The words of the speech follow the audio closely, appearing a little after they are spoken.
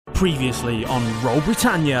Previously on Roll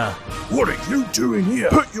Britannia. What are you doing here?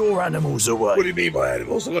 Put your animals away. What do you mean by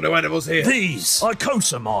animals? I've got no animals here. These are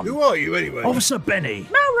Kosamon. Who are you anyway? Officer Benny.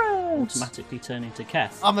 Automatically turn into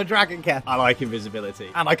Keth. I'm a dragon cat. I like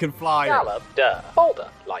invisibility. And I can fly. Galabdur,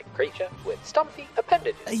 boulder-like creature with stumpy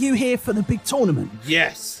appendages. Are you here for the big tournament?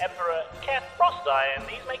 Yes. Emperor Keth Frostire,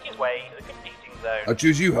 these make his way to the competing zone. I'll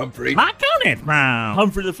choose you, Humphrey. Back on it, man.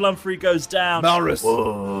 Humphrey the Flumfrey goes down. Malrus.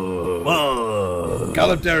 Whoa.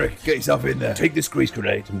 Callum Derek, get yourself in there. Take this grease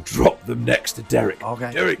grenade and drop them next to Derek.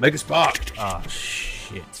 Okay. Derek, make a spark. Oh,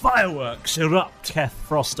 shit. Fireworks erupt. Keth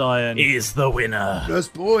Frostiron is the winner. Nurse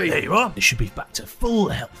boy. There you are. This should be back to full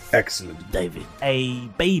health. Excellent. David, a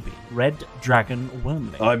baby red dragon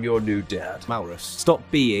wormling. I'm your new dad. Malrus, stop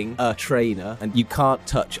being a trainer and you can't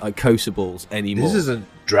touch Icosa balls anymore. This isn't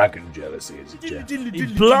dragon jealousy, is it, Jeff? A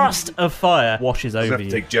blast of fire washes I'll over have to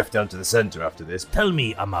you. take Jeff down to the centre after this. Tell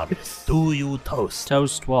me, Amaris, do you toast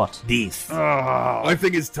Toast what? this? I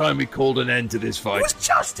think it's time we called an end to this I fight. was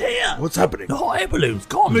just here. What's happening? The hot air balloons.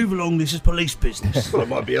 Can't move along. This is police business. Well, I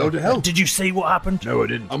might be able to help. Did you see what happened? No, I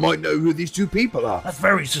didn't. I might know who these two people are. That's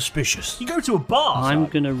very suspicious. You go to a bar. I'm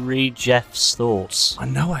gonna read Jeff's thoughts. I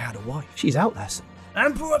know I had a wife. She's out there somewhere.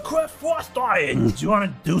 Emperor Keth Frostiron. Do you want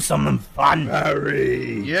to do something fun?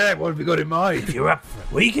 Harry. Yeah, what have you got in mind? If you're up for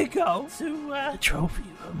it, we could go to the trophy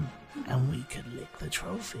room and we could lick the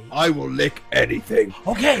trophy. I will lick anything.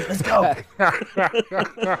 Okay, let's go.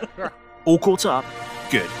 All caught up?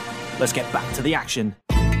 Good. Let's get back to the action.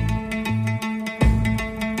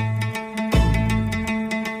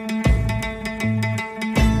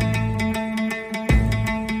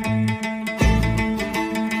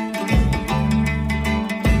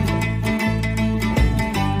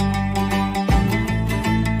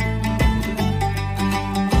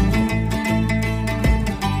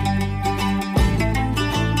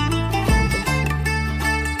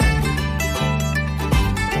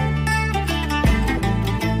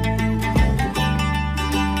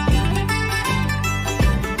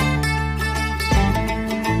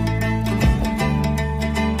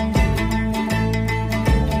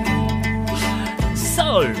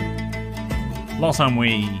 Last time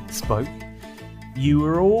we spoke, you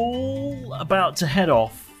were all about to head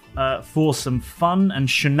off for some fun and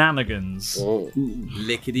shenanigans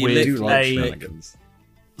Lickety with lick. a shenanigans.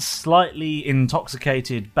 slightly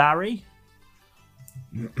intoxicated Barry.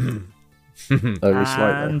 And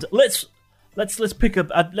let's pick up.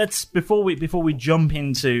 Let's before we jump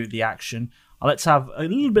into the action, let's have a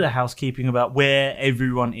little bit of housekeeping about where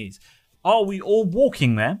everyone is. Are we all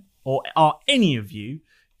walking there, or are any of you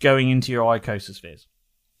going into your icosospheres?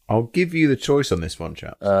 I'll give you the choice on this one,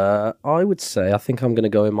 chap. I would say I think I'm going to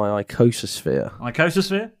go in my icososphere.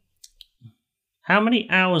 Icososphere? How many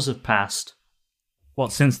hours have passed?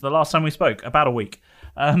 What, since the last time we spoke? About a week.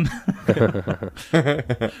 No,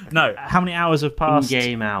 how many hours have passed?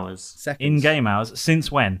 In-game hours. Seconds. In-game hours?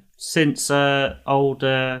 Since when? Since old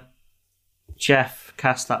Jeff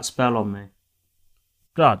cast that spell on me.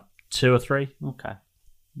 God, 2 or 3? Okay.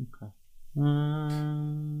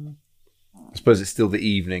 I suppose it's still the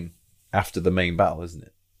evening after the main battle, isn't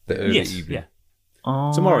it? The early Yes, evening.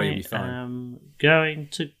 yeah. Tomorrow you'll be fine. I'm going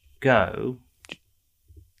to go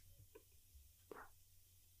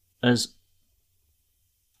as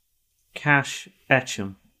Cash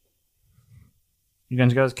Etcham. You're going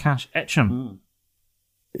to go as Cash Etcham?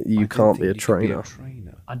 You can't be a You could be trainer.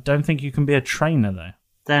 I don't think you can be a trainer, though.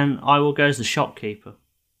 Then I will go as the shopkeeper.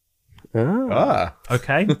 Ah.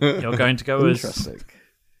 Okay, you're going to go as... Interesting.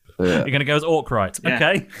 You're going to go as Orcrite. Yeah.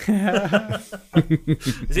 Okay.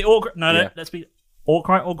 Is it Orcrite? No, Yeah. let's be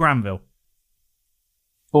Orcrite or Granville?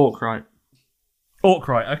 Orcrite.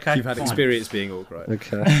 Orcrite, okay. You've had fine. experience being all right.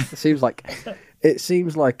 Okay. It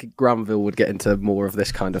seems like Granville would get into more of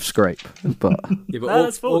this kind of scrape, but Yeah, but No,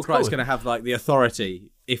 that's forward, Orcrite's forward. going to have like the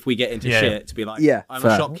authority if we get into Yeah. shit to be like, yeah, I'm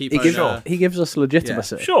fair. a shopkeeper. He gives us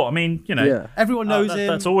legitimacy. Sure, I mean, you know... Yeah. Everyone knows him.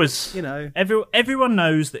 That's always... you know. Everyone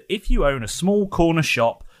knows that if you own a small corner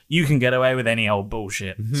shop, you can get away with any old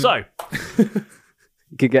bullshit. Mm-hmm. So,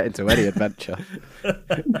 You could get into any adventure.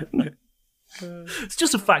 it's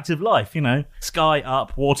just a fact of life, you know. Sky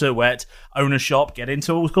up, water wet, own a shop, get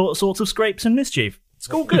into all sorts of scrapes and mischief. It's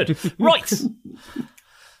all good. Right.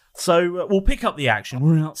 So, we'll pick up the action.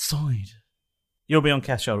 We're outside. You'll be on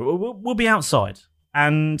Keth's shoulder. We'll be outside.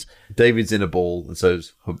 And David's in a ball, and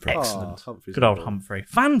so's Humphrey. excellent. Humphrey's Good old good. Humphrey.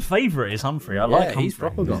 Fan favourite is Humphrey. I like Humphrey. he's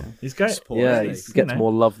proper got. He's great. Yeah, he he's, gets you know,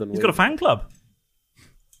 more love than He's we. got a fan club.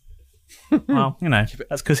 Well, you know,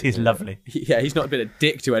 that's because he's lovely. Yeah, he's not been a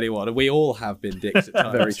dick to anyone, and we all have been dicks at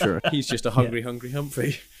times. Very true. He's just a hungry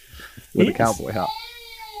Humphrey. With a Yes. cowboy hat.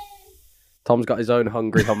 Tom's got his own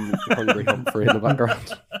hungry Humphrey in the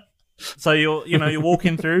background. So you're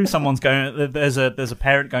walking through. Someone's going. There's a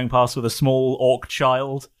parent going past with a small orc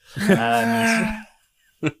child. And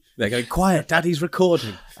They're going, quiet, Daddy's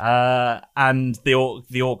recording. and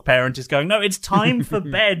the orc parent is going, no, it's time for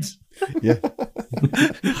bed. Yeah.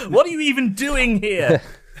 What are you even doing here?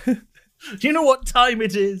 Do you know what time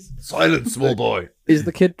it is? Silence, small boy. Is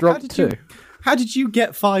the kid drunk too? How did you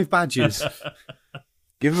get 5 badges?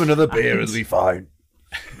 Give him another beer, it'll be fine.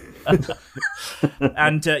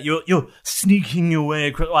 And you're sneaking your way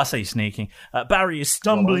across. Well, I say sneaking. Barry is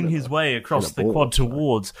stumbling his way across the quad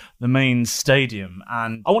towards the main stadium,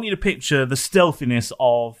 and I want you to picture the stealthiness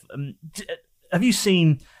of. Have you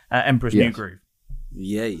seen Emperor's New Groove?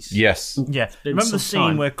 Yes. Yes. Yeah. Remember some the scene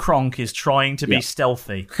time. where Kronk is trying to be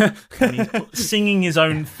stealthy, and he's singing his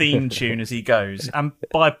own theme tune as he goes, and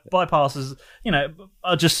bypasses,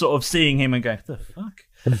 are just sort of seeing him and going, "The fuck."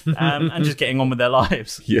 And just getting on with their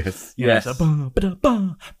lives. Yes. Yes. All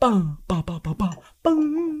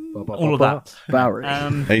of that. Barry.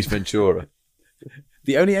 Ace Ventura.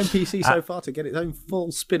 The only NPC so far to get its own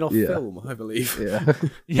full spin-off film, I believe. Yeah.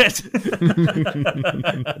 Yes.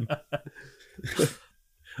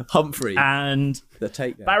 Humphrey. And The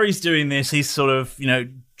takedown. Barry's doing this. He's sort of,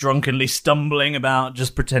 drunkenly stumbling about,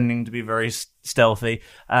 just pretending to be very stealthy.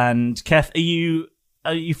 And Keth, are you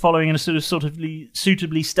following in a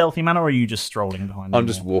suitably stealthy manner, or are you just strolling behind him? I'm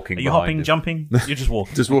just walking Are you behind hopping, him. jumping? You're just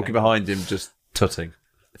walking. Just walking behind him, just tutting.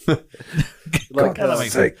 Like, that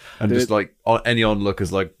makes sense. And just like any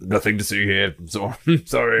onlookers, like, nothing to see here.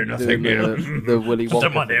 Sorry, nothing here. the Willy Wonka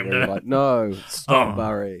Don't mind him, thing, do it. like, no, stop, Oh.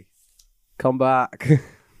 Barry. Come back.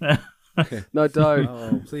 No, don't.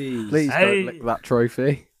 Oh, please. Please Hey. don't lick that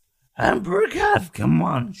trophy. Emperor Keth, come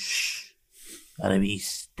on. Shh. Gotta be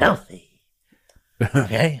stealthy.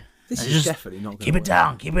 Okay? This is Just definitely not going to Keep it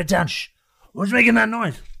down. Keep it down. Shh. Who's making that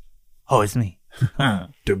noise? Oh, it's me.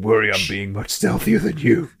 Don't worry, I'm being much stealthier than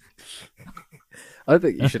you. I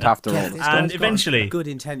think you should have to roll this. And eventually, good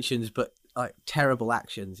intentions, but like terrible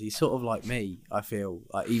actions. He's sort of like me, I feel.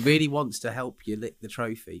 Like he really wants to help you lick the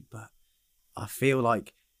trophy, but I feel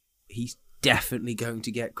like he's definitely going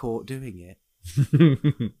to get caught doing it.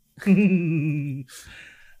 and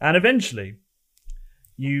eventually,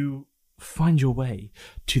 you find your way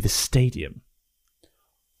to the stadium.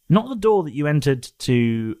 Not the door that you entered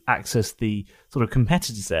to access the sort of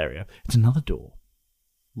competitors area. It's another door.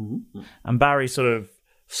 Mm-hmm. And Barry sort of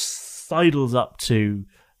sidles up to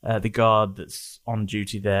the guard that's on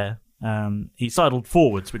duty there. He sidled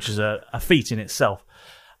forwards, which is a feat in itself.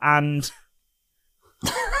 And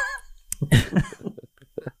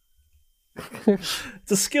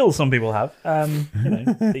it's a skill some people have.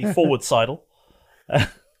 The forward sidle.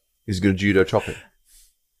 He's going to judo chop it.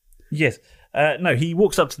 Yes. No, he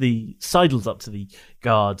sidles up to the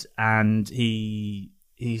guard, and he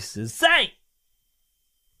says, "Say,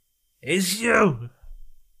 it's you."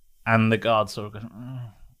 And the guard sort of goes,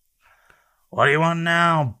 "What do you want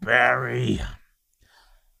now, Barry?"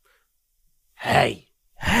 Hey,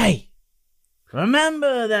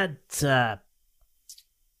 remember that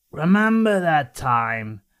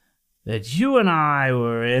time that you and I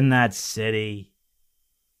were in that city?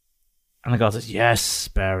 And the guard says, "Yes,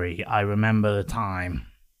 Barry, I remember the time."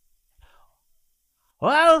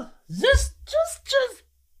 Well, just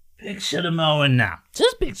picture the moment now.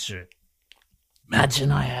 Just picture it.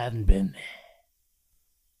 Imagine I hadn't been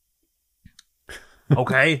there.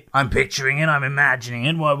 Okay, I'm picturing it, I'm imagining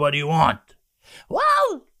it. What do you want?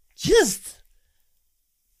 Well, just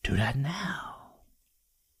do that now.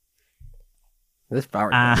 This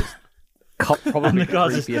Barry Uh, probably and the the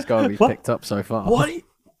guard says, creepiest guy we've "What? picked up so far. What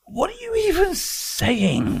are you even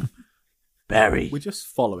saying, Barry? We're just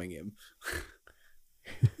following him.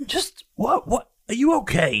 Just what? Are you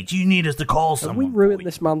okay? Do you need us to call Have someone? we ruined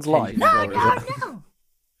this man's life? No.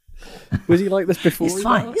 Was he like this before? It's he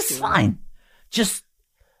fine. met It's us? fine. Just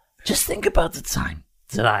think about the time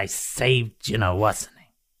that I saved. What's her name?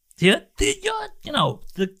 The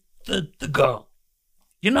girl.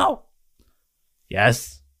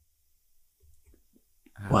 Yes.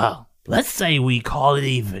 Well, let's say we call it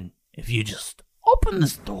even. If you just open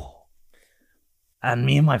this door, and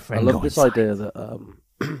me and my I friend love go this inside. idea that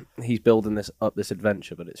he's building this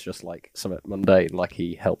adventure, but it's just like something mundane, like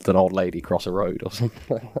he helped an old lady cross a road or something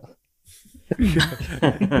like that.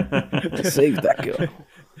 Save that girl.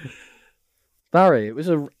 Barry, it was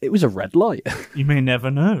a red light. You may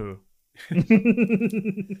never know.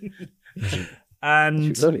 And She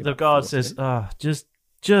was only the about guard 40. says,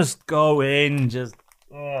 just go in, just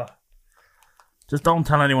don't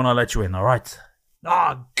tell anyone I let you in, all right?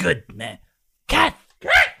 Oh, good, man. Cat!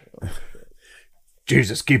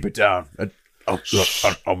 Jesus, keep it down.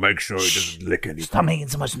 I'll make sure he doesn't lick anything. Stop making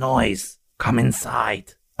so much noise. Come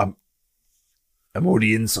inside. I'm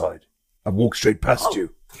already inside. I walked straight past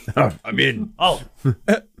you. I'm in. Oh.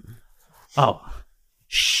 Oh.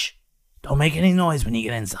 Shh. Don't make any noise when you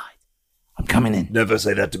get inside. I'm coming in. Never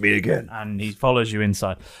say that to me again. And he follows you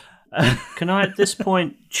inside. Can I at this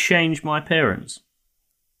point change my appearance?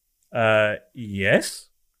 Yes.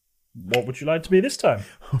 What would you like to be this time?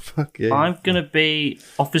 Oh, fuck yeah. I'm going to be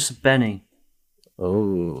Officer Benny.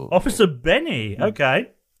 Oh. Officer Benny.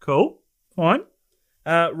 Okay. Cool. Fine.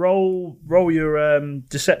 Roll your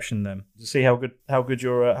deception then to see how good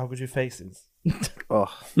your face is. Oh.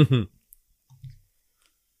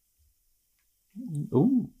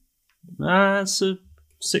 Ooh. That's a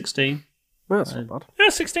 16. That's not bad. Yeah,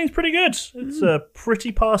 16's pretty good. It's a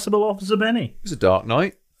pretty passable Officer Benny. It was a dark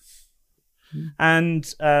night.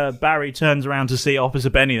 And Barry turns around to see Officer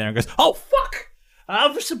Benny there and goes, "Oh fuck,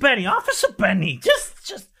 Officer Benny,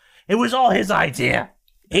 just it was all his idea.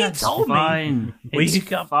 He told Fine. me. It's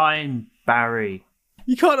fine, Barry.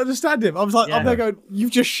 You can't understand him. I was like, Yeah. I'm there going,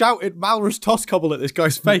 you've just shouted Malrus Toscobble at this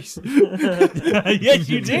guy's face. Yes,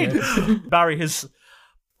 you did. Barry has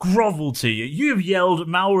groveled to you. You have yelled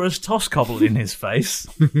Malrus Toscobble in his face.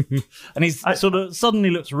 And he's sort of suddenly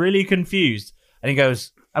looks really confused. And he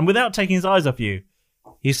goes, and without taking his eyes off you,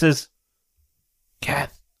 he says,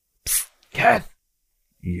 Keth, psst, Keth,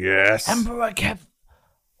 Yes. Emperor Keth,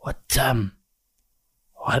 what did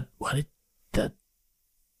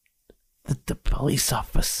the police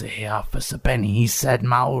officer here, Officer Benny, he said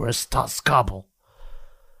Malrus Toscobble.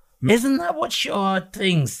 Isn't that what your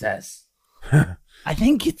thing says? I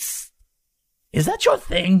think it's... Is that your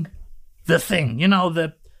thing? The thing, you know,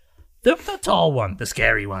 the tall one, the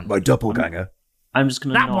scary one. My doppelganger. I'm just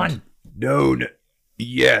going to That nod. one. No.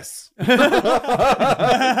 Yes. Damn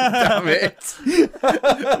it.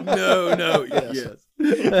 No, yes.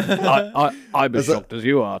 I'm as shocked as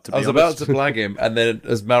you are, to be I was honest. about to blag him, and then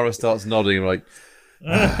as Mara starts nodding, I'm like,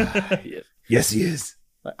 yes, he is.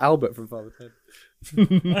 Like Albert from Father Ted.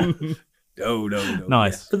 No.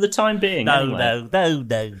 Nice. For the time being, anyway. No.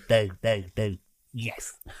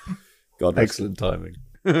 Yes. God, excellent timing.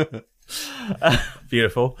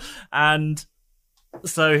 Beautiful. And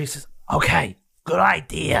so he says, okay, good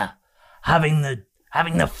idea. Having the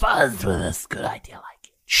fuzz with us, good idea. Like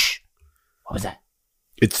it. Shh. What was that?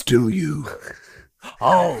 It's still you.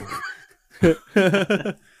 Oh.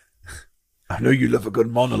 I know you love a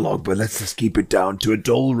good monologue, but let's just keep it down to a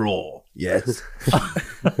dull roar. Yes.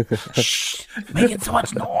 Shh. Making so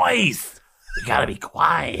much noise. We gotta be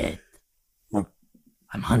quiet.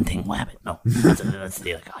 I'm hunting Wabbit. No, that's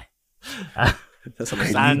the other guy.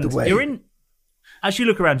 lead the way. You're in. As you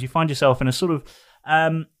look around, you find yourself in a sort of. I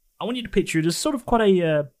want you to picture it as sort of quite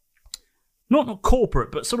a not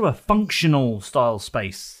corporate, but sort of a functional style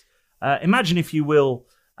space. Imagine, if you will,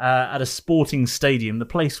 at a sporting stadium, the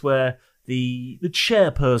place where the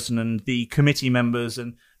chairperson and the committee members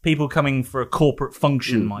and people coming for a corporate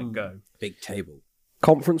function might go. Big table.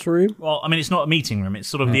 Conference room? Well, I mean, it's not a meeting room; it's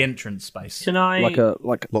sort of the entrance space. Can I Lots of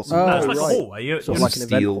No, it's like right. a hallway. You're Sort of like an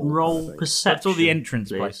event Steel. hall. roll perception? That's all the entrance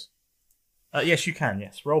please? place. Yes, you can.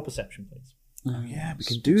 Yes, roll perception, please. Oh, yeah, we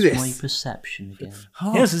can do What's this. my perception again?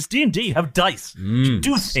 Yes, it's D&D. You have dice. You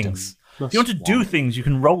do things. If you want to do things, you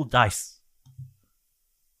can roll dice.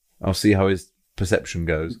 I'll see how his perception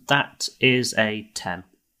goes. That is a 10.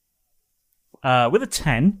 With a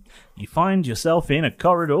 10, you find yourself in a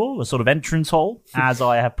corridor, a sort of entrance hall, as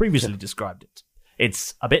I have previously described it.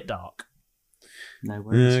 It's a bit dark. No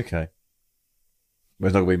worries. Okay.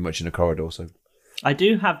 There's not going to be much in the corridor, so. I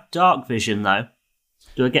do have dark vision, though.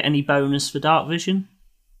 Do I get any bonus for dark vision?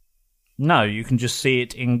 No, you can just see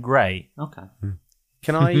it in grey. Okay.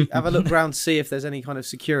 Can I have a look around, see if there's any kind of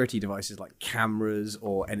security devices like cameras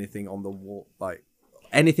or anything on the wall, like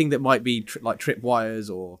anything that might be like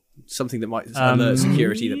tripwires or something that might alert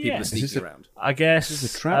security that people are yes. sneaking around? I guess This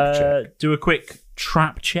is a trap check. do a quick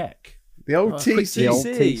trap check. The old quick TC. The old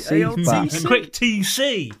TC. old back. A quick TC.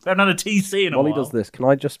 We haven't had a TC in a While while. he does this, can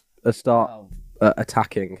I just start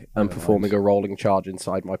attacking and performing a rolling charge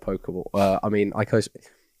inside my Pokeball?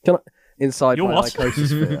 Can I inside Your my what?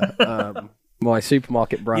 Icosasphere, my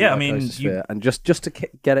supermarket brand Yeah, I mean, Icosasphere, and just to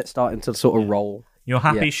get it starting to sort of roll. Your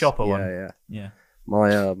happy Yes, shopper one. Yeah. Yeah.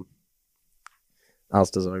 My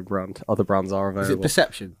Asda's own brand. Other brands are Is available. it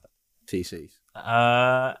perception? TCs.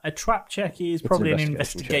 A trap check is It's probably an check,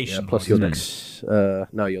 investigation. yeah, plus your dex.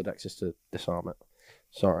 No, your dex is to disarm it.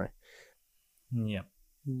 Sorry. Yeah.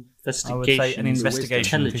 Investigation. I would say an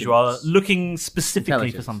investigation because you are Intelligence. looking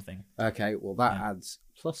specifically for Intelligence. something. Okay, well that adds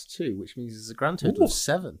 +2, which means there's a grand total of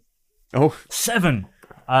 7. Oh, 7.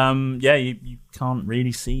 Yeah, you can't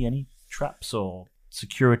really see any traps or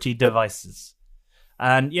security devices.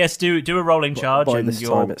 And yes, do a rolling charge, by and this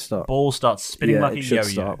your time it starts- ball starts spinning yeah, like it a should yo-yo.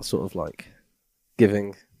 start sort of like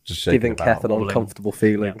giving just shaking giving about. Keth an wobbling. uncomfortable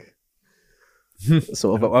feeling.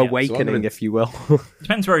 Sort of Yeah, awakening, if you will.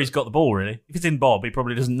 Depends where he's got the ball, really. If it's in Bob, he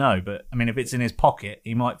probably doesn't know. But I mean, if it's in his pocket,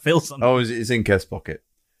 he might feel something. Oh, it's in Keth's pocket.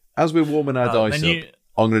 As we're warming our dice then up,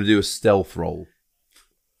 I'm going to do a stealth roll.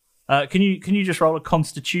 Can you just roll a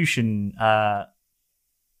Constitution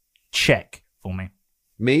check for me?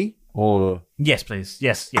 Me or Yes, please.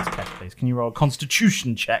 Yes, Kev, please. Can you roll a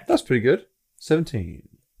Constitution check? that's pretty good. 17.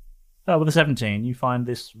 Oh, with a 17, you find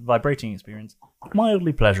this vibrating experience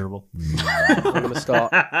mildly pleasurable. I'm going to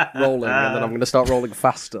start rolling, and then I'm going to start rolling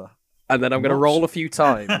faster. And then I'm going to roll a few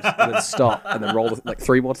times, and then stop, and then roll like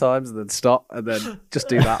 3 more times, and then stop, and then just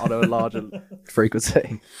do that on a larger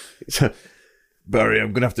frequency. Barry,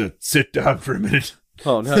 I'm going to have to sit down for a minute.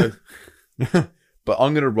 Oh, no. But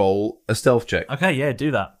I'm going to roll a stealth check. Okay, yeah,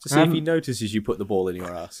 do that. To see if he notices you put the ball in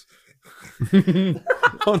your ass.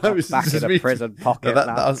 Oh, no, it's Back just in me. a prison pocket.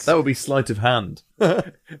 That would be sleight of hand.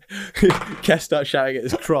 Kev starts shouting at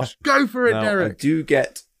his cross. Go for it, Now, Derek.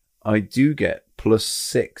 I do get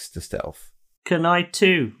 +6 to stealth. Can I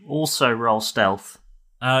too also roll stealth?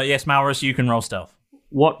 Yes, Maurus, you can roll stealth.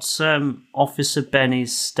 What's Officer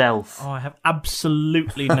Benny's stealth? Oh, I have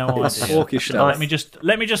absolutely no idea. Orcish Should stealth.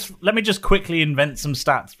 Let me just quickly invent some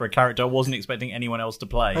stats for a character I wasn't expecting anyone else to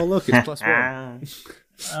play. Oh, look, it's +1.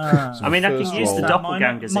 I mean, I can first use the roll.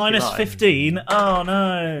 doppelgangers if you Minus like. 15. Oh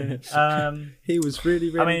no. He was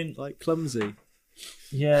really, I mean- clumsy.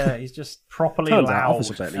 Yeah, he's just properly Turns loud. out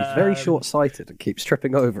Officer Bentley's very short-sighted and keeps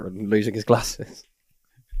tripping over and losing his glasses.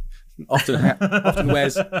 Often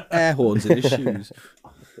wears air horns in his shoes.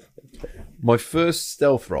 My first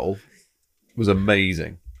stealth roll was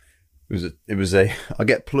amazing. It was a I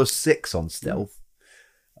get +6 on stealth,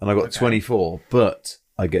 and I got 24, but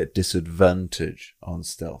I get disadvantage on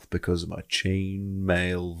stealth because of my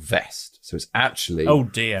chainmail vest. So it's actually Oh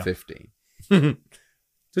dear. 15.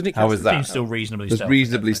 Doesn't it? How is that? Seems still reasonably It's stealthy.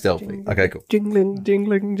 reasonably stealthy. Okay, cool. Jingling,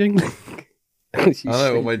 jingling, jingling. I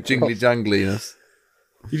know all my jingly jangliness.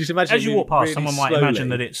 You just imagine As you him walk past, really someone might slowly, imagine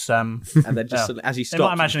that it's and then just yeah. as he They stops,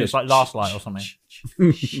 might imagine he it's goes, like Last Light or something.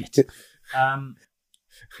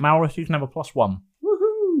 Maurus, you can have a +1.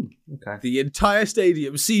 The entire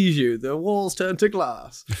stadium sees you. The walls turn to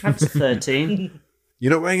glass. That's 13.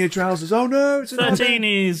 You're not wearing any trousers. Oh no, it's 13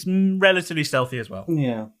 is relatively stealthy as well.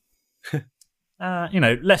 Yeah.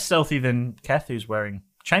 Less stealthy than Keth, who's wearing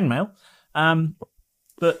chainmail.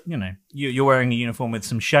 But, you're wearing a uniform with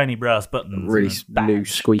some shiny brass buttons. Really and a badge. new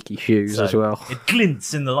squeaky shoes So as well. It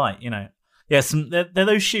glints in the light, Yeah, they're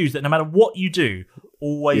those shoes that no matter what you do,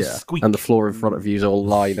 always Yeah. squeak. And the floor in front of you is all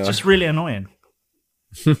liner. Just really annoying.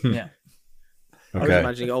 Yeah. I was Okay.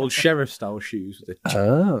 imagining old sheriff-style shoes. With a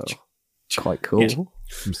Oh, quite cool. Yeah.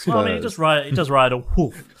 Well, I mean, it does ride a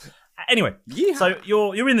wolf. Anyway, so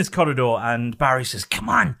you're in this corridor, and Barry says, "Come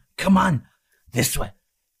on, this way,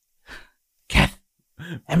 Keth,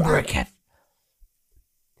 Emperor Keth.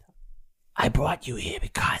 I brought you here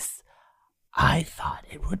because I thought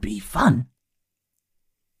it would be fun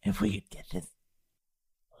if we could get to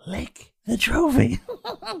lick the trophy."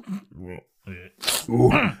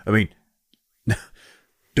 Ooh, I mean,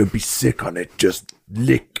 don't be sick on it. Just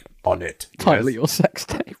lick on it. Title your sex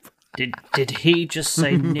tape. Did he just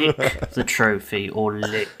say nick the trophy or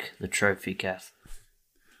lick the trophy, Kath?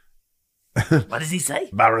 What does he say?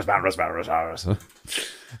 Barris.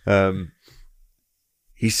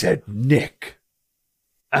 He said Nick.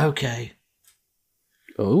 Okay.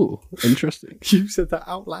 Oh, interesting. You said that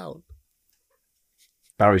out loud.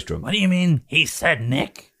 Barry's drunk. What do you mean? He said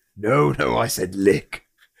Nick. No, I said lick.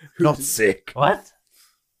 Not sick. What?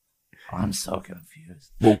 I'm so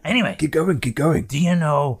confused. Well, Anyway, keep going. do you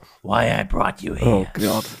know why I brought you Oh, here?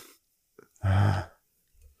 God.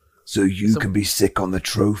 So you can be sick on the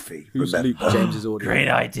trophy. Who's Remember? Luke James's audience? Great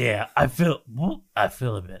idea. I feel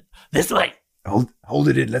a bit this way. Hold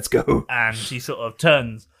it in. Let's go. And he sort of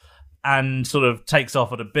turns and sort of takes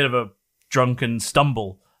off at a bit of a drunken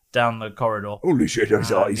stumble down the corridor. Holy shit!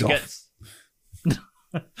 He's And off. he gets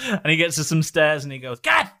and he gets to some stairs and he goes,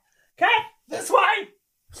 "Cat, this way."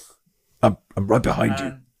 I'm right behind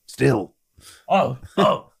you. Still. Oh,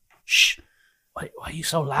 shh. Why are you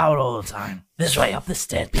so loud all the time? This way, up the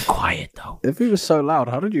stairs. Be quiet, though. If he was so loud,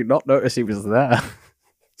 how did you not notice he was there?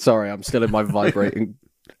 Sorry, I'm still in my vibrating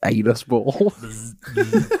anus ball.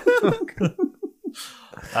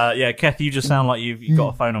 Yeah, Keth, you just sound like you've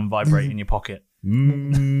got a phone on vibrate in your pocket.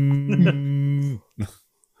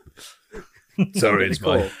 Sorry, it's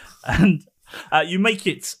my And you make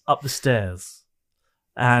it up the stairs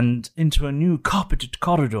and into a new carpeted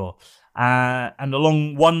corridor. And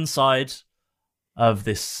along one side of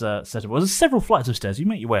this setup, well, there's several flights of stairs. You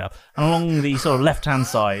make your way up. And along the sort of left-hand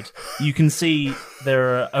side, you can see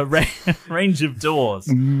there are a range of doors,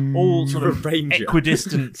 all sort of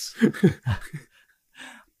equidistant.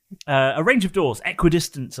 A range of doors,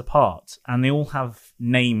 equidistant apart, and they all have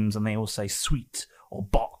names, and they all say suite or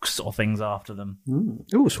box or things after them.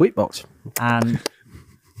 Ooh, sweet box. And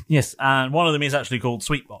yes, and one of them is actually called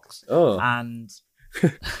Sweet Box. Oh. And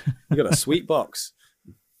You got a sweet box.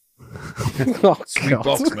 Oh, God.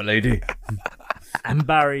 Box, my lady. and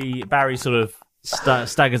Barry sort of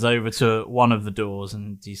staggers over to one of the doors,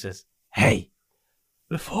 and he says, "Hey,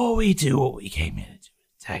 before we do what we came here to do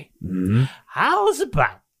today, how's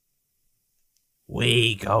about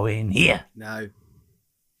we go in here?" No.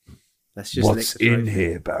 Let's just What's lick the in trophy.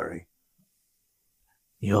 here, Barry?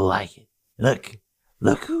 You'll like it.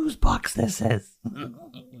 Look whose box this is.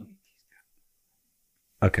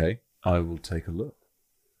 Okay, I will take a look.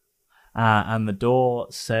 And the door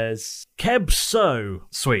says, "Kebso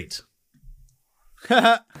Sweet."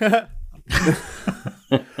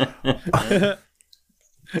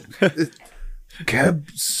 Keb,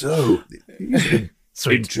 so he's in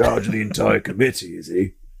Sweet. charge of the entire committee, is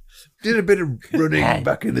he? Did a bit of running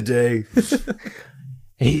back in the day.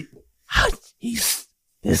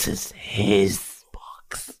 This is his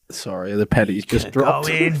box. Sorry, the pennies just Go dropped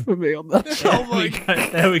in. for me on that.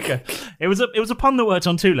 There we go. It was a pun that worked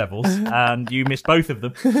on two levels, and you missed both of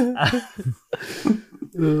them.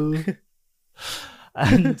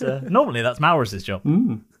 And normally that's Maurus's job.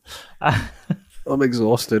 I'm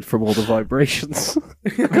exhausted from all the vibrations. I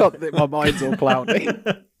can't think, my mind's all cloudy.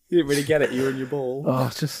 You didn't really get it. You were in your ball. Oh,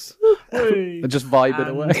 just vibing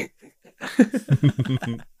away.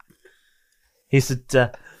 He said,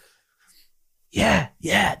 yeah,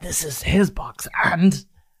 this is his box. And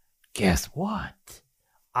guess what?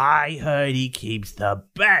 I heard he keeps the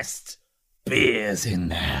best beers in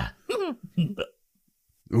there.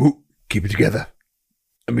 Ooh, keep it together.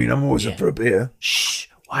 I mean, I'm always up for a beer. Shh,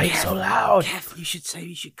 why are you so loud? Kev, you should say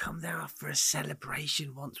we should come there for a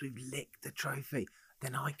celebration once we've licked the trophy.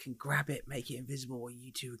 Then I can grab it, make it invisible, while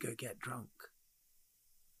you two go get drunk.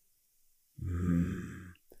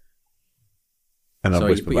 And I'll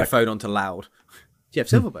Sorry, you whisper put your back. phone onto loud. Jeff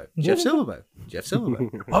Silverbow. Jeff Silverbow. Jeff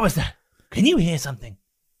Silverbow. What was that? Can you hear something?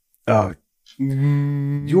 Oh,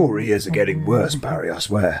 your ears are getting worse, Barry, I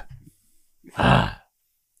swear. How...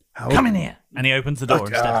 Come in here. And he opens the door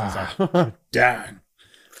and steps inside. Damn.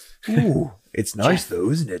 Ooh, it's nice though,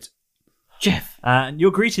 isn't it? Jeff. And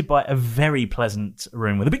you're greeted by a very pleasant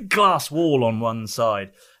room with a big glass wall on one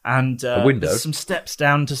side and A window? there's some steps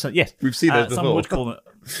down to some. Yes, We've seen those Some before. would call them.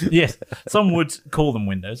 Yes, some would call them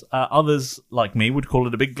windows. Others, like me, would call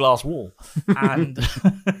it a big glass wall. And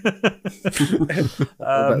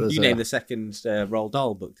You named the second Roald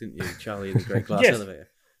Dahl book, didn't you? Charlie and the Great Glass Yes. Elevator.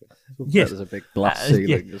 yes, There's a big glass Uh,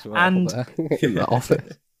 ceiling yeah. as well And- there, in the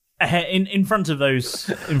office. in front of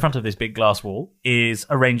this big glass wall is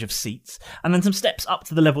a range of seats, and then some steps up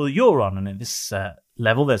to the level that you're on. And in this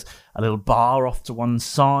level, there's a little bar off to one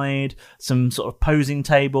side, some sort of posing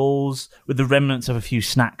tables with the remnants of a few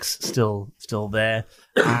snacks still there,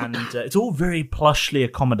 and it's all very plushly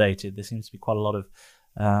accommodated. There seems to be quite a lot of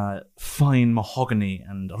fine mahogany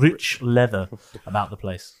and rich leather about the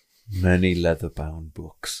place. Many leather-bound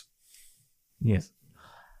books. Yes.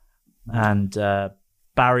 And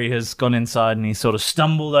Barry has gone inside and he's sort of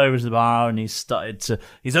stumbled over to the bar and he's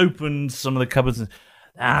opened some of the cupboards and,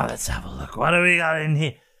 now let's have a look. What do we got in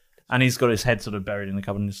here? And he's got his head sort of buried in the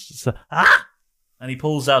cupboard and he's just, and he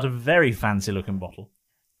pulls out a very fancy looking bottle.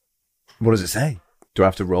 What does it say? Do I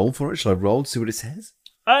have to roll for it? Shall I roll to see what it says?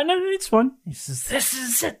 No, it's fine. He says, this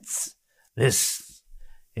is it. This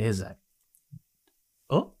is a...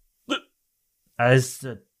 Oh?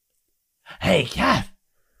 Hey, Kath,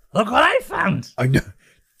 look what I found. I know.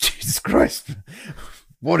 Jesus Christ.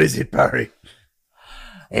 What is it, Barry?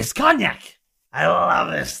 It's cognac. I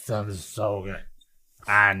love this stuff. It's so good.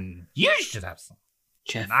 And you should have some.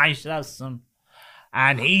 Jeff. And I should have some.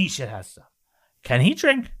 And he should have some. Can he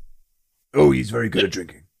drink? Oh, he's very good at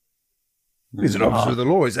drinking. He's an officer of the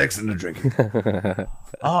law. He's excellent at drinking.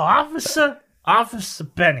 Oh, Officer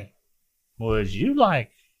Benny, would you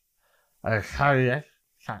like a cognac?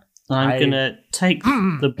 I'm going to take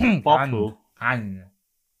the bottle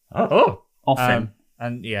off him.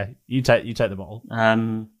 And yeah, you take the bottle.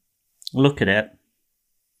 Look at it.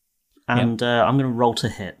 And I'm going to roll to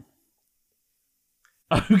hit.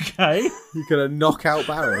 Okay. You're gonna knock out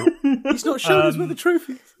Barry. He's not showing us where the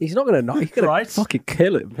trophy is. He's not going to. He's going Right. to fucking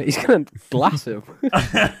kill him. He's going to glass him. He's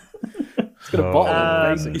going to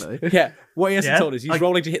bottle him, basically. Yeah, what he hasn't Yeah, told us, he's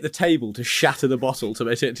rolling to hit the table to shatter the bottle to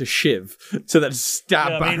make it into shiv, to then stab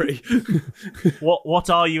Yeah, I mean- Barry. What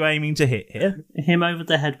are you aiming to hit here? Him over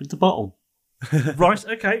the head with the bottle. Right,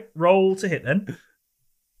 okay. Roll to hit then.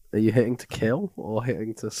 Are you hitting to kill or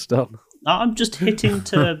hitting to stun? I'm just hitting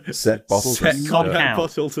to Set bottle. Set to knock stun. out.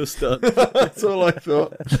 bottle to stun. That's all I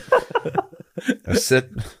thought. I set.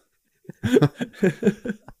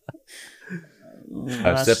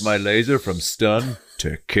 I've set my laser from stun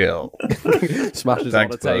to kill. Smashes Thanks,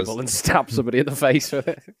 on a table Buzz. and stabs somebody in the face with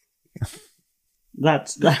it.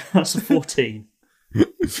 that's a 14. You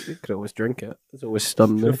could always drink it. There's always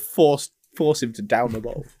stun there. Force him to down the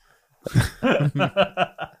bottle.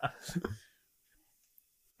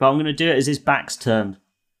 But I'm going to do it as his back's turned.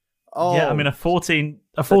 Oh, Yeah, I mean a 14.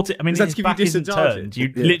 I mean, Does that his give you back isn't disadvantage? turned.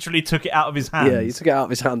 You Yeah. literally took it out of his hand. Yeah, you took it out of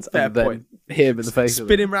his hands Fair and then point. hit him in the face. spin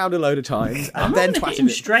with it. him round a load of times I'm and not then going to twat hit him.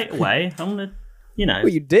 him straight away. I'm going to, Well,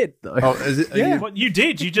 you did, though. Oh, is it? Yeah. What you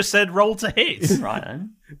did? You just said roll to hit. right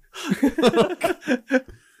then.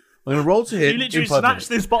 I'm gonna roll to hit. You literally in public. snatched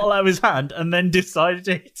this bottle out of his hand and then decided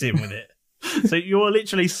to hit him with it. So you're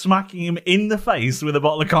literally smacking him in the face with a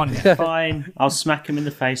bottle of cognac. Fine. I'll smack him in the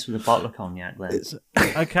face with a bottle of cognac then.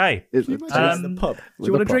 Okay. It's Imagine it's the pub. Do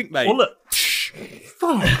you want a drink, mate? Well, look.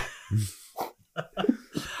 Can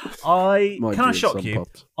I drink shock some you?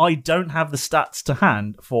 popped. I don't have the stats to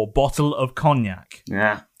hand for bottle of cognac.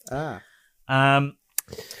 Yeah.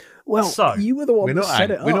 Well, So, you were the one we're that not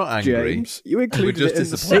set ang- it we're up, not angry. James. You included just it in the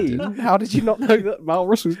disappointed. scene. How did you not know that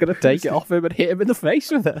Malrus was going to take it off him and hit him in the face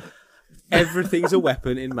with it? Everything's a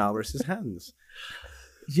weapon in Malrus's hands.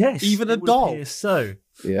 yes, Even a it would doll. appear So,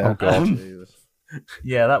 Yeah. Oh, God. Jesus.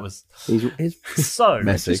 yeah, that was He's so.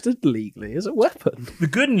 Messy. registered legally as a weapon. The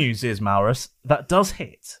good news is, Maurus, that does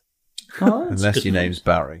hit. Oh, that's Unless good your news. name's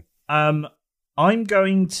Barry. I'm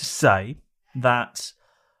going to say that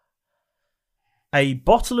a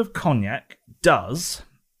bottle of cognac does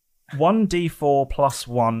 1d4 plus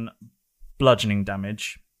 1 bludgeoning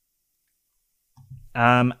damage.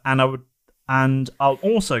 And I'll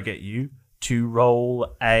also get you to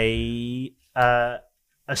roll a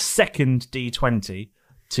second d20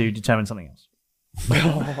 to determine something else.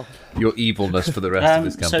 Your evilness for the rest of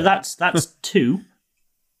this So campaign. that's 2.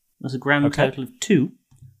 That's a grand Okay. total of 2.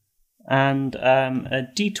 And a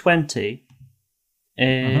d20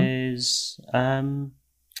 is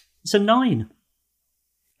it's a 9.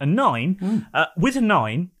 A 9. With a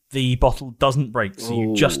 9, the bottle doesn't break, so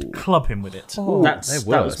you just club him with it. That they're was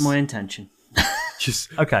worse. my intention.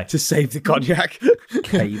 Just Okay. to save the cognac.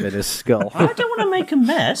 Cave in his skull. I don't want to make a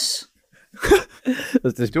mess.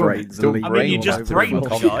 There's this Don't- brains don't leaking I mean, you brain just over brain the the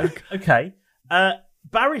cognac. guy. Okay.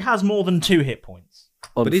 Barry has more than 2 hit points.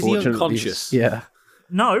 But is he Unfortunately- unconscious? Yeah.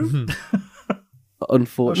 No.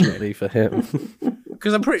 Unfortunately for him.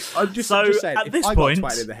 Because I'm just So, saying, at if this I point-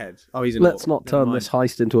 got twatted in the head. Oh, he's an Let's orc. not turn Never this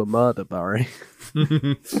heist into a murder, Barry.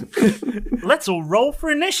 Let's all roll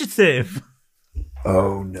for initiative.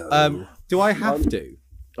 Oh no. mind. Do I have to?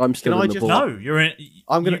 I'm still Can I in the just- ball. No, you're in.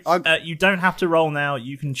 I'm gonna- You don't have to roll now.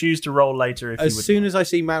 You can choose to roll later if you As would. soon as I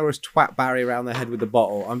see Maurus twat Barry around the head with the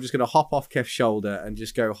bottle, I'm just going to hop off Kev's shoulder and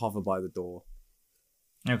just go hover by the door.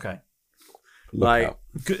 Okay. Look like- out.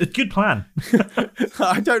 Good plan.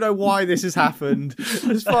 I don't know why this has happened.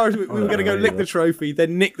 As far as we were going to go lick the trophy,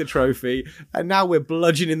 then nick the trophy, and now we're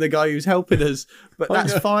bludgeoning the guy who's helping us. But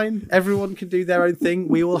that's fine. Everyone can do their own thing.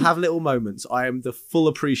 We all have little moments. I am the full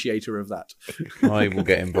appreciator of that. I will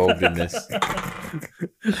get involved in this.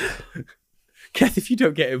 Kev, if you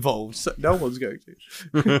don't get involved, no one's going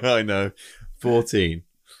to. I know. 14.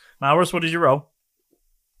 Maurus, what did you roll?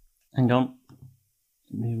 Hang on.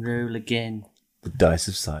 Let me roll again. The dice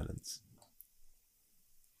of silence.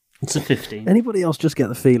 It's a 15. Anybody else just get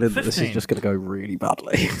the feeling that this is 15. just going to go really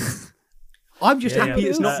badly? I'm just Yeah, happy yeah.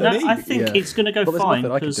 it's not No, me. I think Yeah. it's going to go Well, there's fine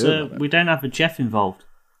nothing I can because do about it. we don't have a Jeff involved.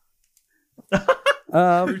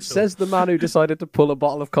 Says the man who decided to pull a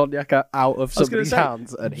bottle of cognac out of I was gonna somebody's say,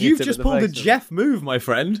 hands and hit you've him just in the pulled a face with it. Jeff move, my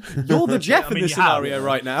friend. You're the Jeff I in mean, this you have. scenario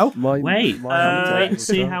right now. Mine- Wait, mine- wait and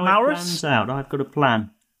see how it Maurus? plans out. I've got a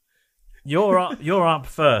plan. You're up. You're up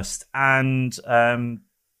first, and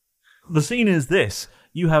the scene is this: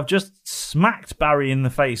 you have just smacked Barry in the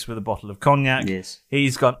face with a bottle of cognac. Yes.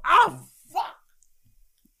 He's gone. Oh fuck!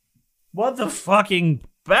 What the fucking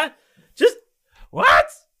just what?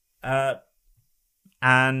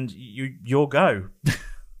 And you'll go.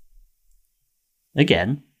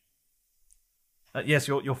 Again. Yes,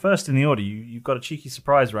 you're first in the order. You've got a cheeky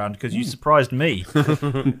surprise round because you surprised me.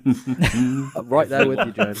 I'm right there with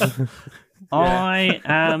you, James. I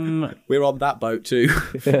am. We're on that boat too.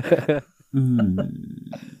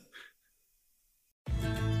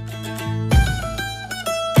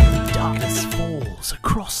 Darkness falls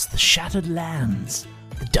across the shattered lands.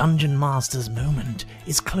 The Dungeon Master's moment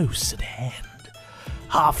is close at hand.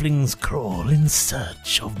 Halflings crawl in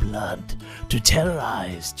search of blood to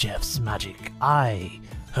terrorize Jeff's magic. I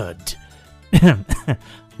heard.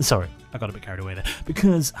 Sorry, I got a bit carried away there.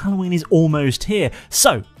 Because Halloween is almost here.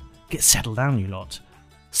 So, get settled down, you lot,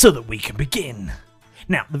 so that we can begin.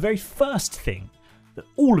 Now, the very first thing that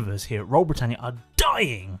all of us here at Roll Britannia are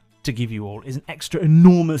dying to give you all is an extra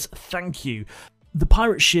enormous thank you. The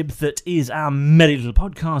pirate ship that is our merry little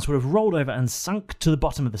podcast would have rolled over and sunk to the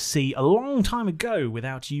bottom of the sea a long time ago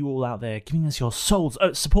without you all out there giving us your soul's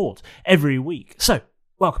support every week. So,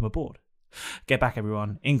 welcome aboard. Get back,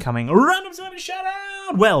 everyone. Incoming random celebrity shout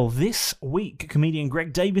out! Well, this week, comedian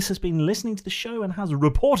Greg Davis has been listening to the show and has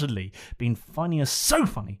reportedly been finding us so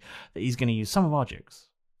funny that he's going to use some of our jokes.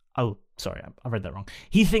 Oh, sorry, I read that wrong.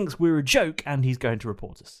 He thinks we're a joke and he's going to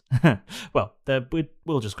report us. Well,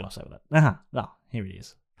 we'll just gloss over that. Here he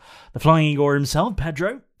is. The Flying Igor himself,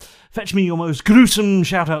 Pedro. Fetch me your most gruesome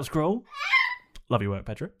shout-out scroll. Love your work,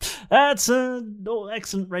 Pedro. That's an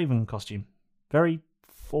excellent Raven costume. Very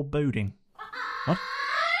foreboding. What?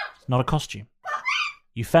 It's not a costume.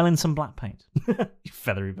 You fell in some black paint. You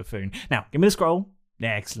feathery buffoon. Now, give me the scroll.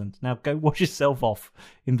 Excellent. Now go wash yourself off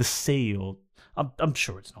in the sea or... I'm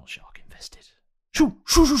sure it's not shark infested. Shoo,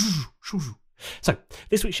 shoo, shoo, shoo, shoo, shoo. So,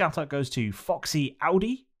 this week's shout out goes to Foxy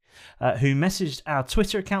Audi, who messaged our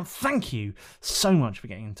Twitter account. Thank you so much for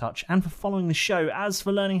getting in touch and for following the show. As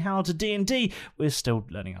for learning how to D&D, we're still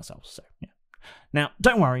learning ourselves, so yeah. Now,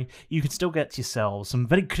 don't worry, you can still get yourselves some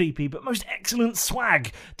very creepy but most excellent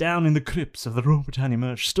swag down in the crypts of the Royal Britannia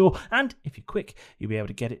merch store, and if you're quick, you'll be able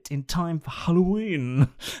to get it in time for Halloween.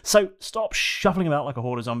 So stop shuffling about like a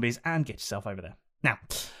horde of zombies and get yourself over there. Now,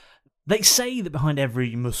 they say that behind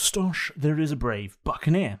every moustache there is a brave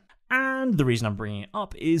buccaneer. And the reason I'm bringing it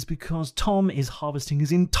up is because Tom is harvesting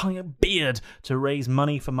his entire beard to raise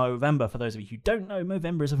money for Movember. For those of you who don't know,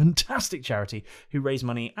 Movember is a fantastic charity who raise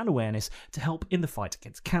money and awareness to help in the fight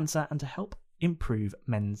against cancer and to help improve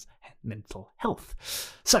men's mental health.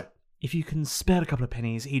 So, if you can spare a couple of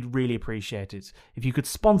pennies, he'd really appreciate it if you could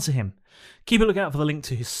sponsor him. Keep a lookout for the link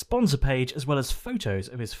to his sponsor page as well as photos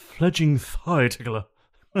of his fledgling thigh tickler.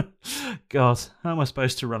 God, how am I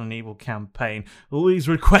supposed to run an evil campaign? All these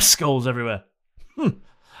request skulls everywhere. I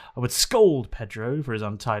would scold Pedro for his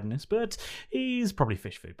untidiness, but he's probably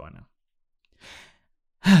fish food by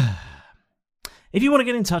now. If you want to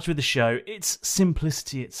get in touch with the show, it's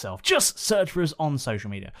simplicity itself. Just search for us on social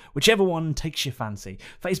media, whichever one takes your fancy.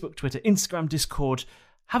 Facebook, Twitter, Instagram, Discord.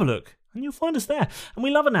 Have a look, and you'll find us there. And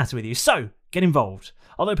we love a natter with you, so get involved.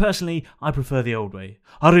 Although personally, I prefer the old way.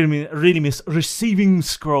 I really miss receiving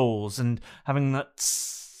scrolls and having that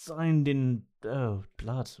signed in... Oh,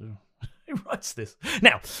 blood. Who writes this?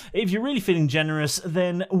 Now, if you're really feeling generous,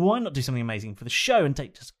 then why not do something amazing for the show and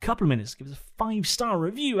take just a couple of minutes to give us a 5-star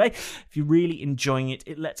review, eh? If you're really enjoying it,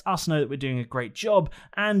 it lets us know that we're doing a great job,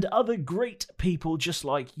 and other great people just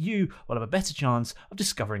like you will have a better chance of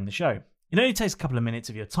discovering the show. It only takes a couple of minutes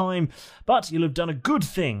of your time, but you'll have done a good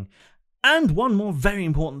thing. And one more very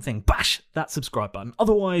important thing, bash that subscribe button.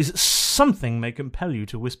 Otherwise, something may compel you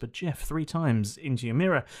to whisper Jeff 3 times into your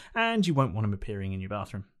mirror, and you won't want him appearing in your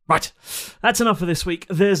bathroom. Right, that's enough for this week.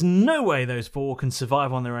 There's no way those 4 can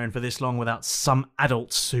survive on their own for this long without some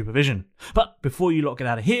adult supervision. But before you lot get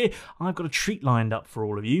out of here, I've got a treat lined up for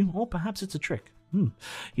all of you, or perhaps it's a trick.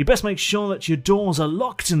 You best make sure that your doors are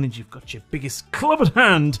locked and that you've got your biggest club at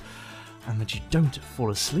hand, and that you don't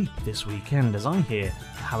fall asleep this weekend, as I hear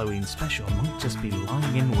the Halloween special might just be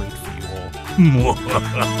lying in wait for you all.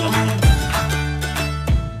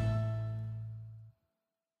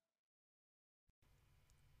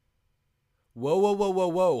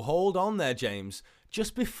 Whoa, hold on there, James.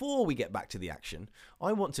 Just before we get back to the action,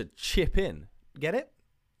 I want to chip in. Get it?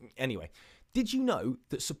 Anyway, did you know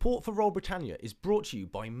that support for Roll Britannia is brought to you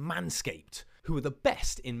by Manscaped, who are the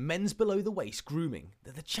best in men's below-the-waist grooming?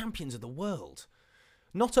 They're the champions of the world.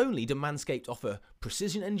 Not only do Manscaped offer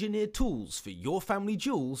precision-engineered tools for your family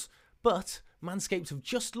jewels, but Manscaped have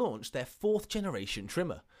just launched their 4th-generation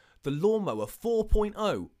trimmer, the Lawnmower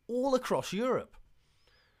 4.0, all across Europe.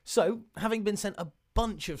 So, having been sent a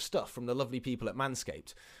bunch of stuff from the lovely people at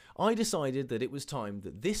Manscaped, I decided that it was time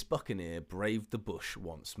that this buccaneer braved the bush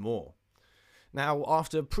once more. Now,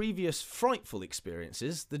 after previous frightful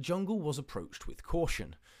experiences, the jungle was approached with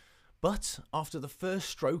caution. But after the first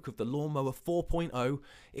stroke of the Lawnmower 4.0,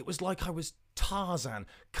 it was like I was Tarzan,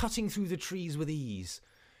 cutting through the trees with ease.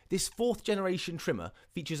 This 4th generation trimmer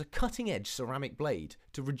features a cutting-edge ceramic blade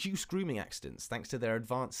to reduce grooming accidents thanks to their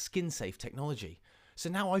advanced skin-safe technology. So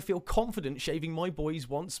now I feel confident shaving my boys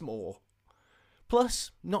once more.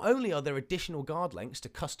 Plus, not only are there additional guard lengths to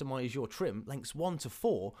customise your trim, lengths 1 to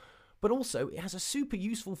 4, but also it has a super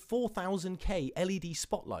useful 4000K LED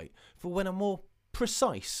spotlight for when a more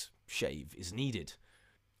precise shave is needed.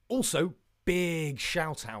 Also, big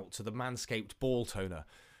shout out to the Manscaped Ball Toner.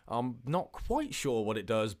 I'm not quite sure what it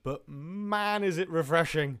does, but man is it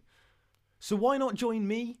refreshing. So why not join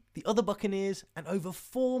me, the other Buccaneers, and over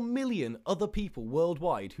 4 million other people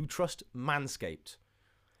worldwide who trust Manscaped?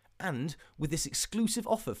 And with this exclusive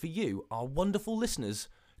offer for you, our wonderful listeners,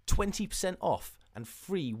 20% off and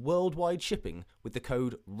free worldwide shipping with the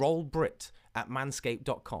code ROLLBRIT at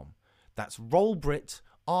manscaped.com. That's ROLLBRIT,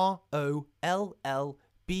 ROLLBRIT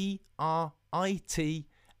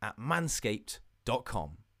at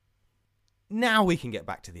manscaped.com. Now we can get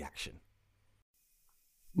back to the action.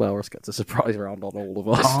 Malrus gets a surprise round on all of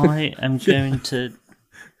us. I am going to...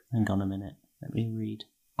 Hang on a minute. Let me read.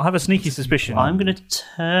 I have a sneaky suspicion. I'm going to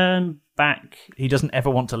turn back He doesn't ever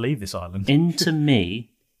want to leave this island. into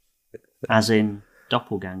me, as in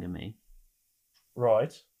doppelganger me.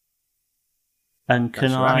 Right. And can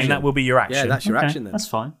That's your I... I mean, that will be your action. Yeah, that's your Okay, action then. That's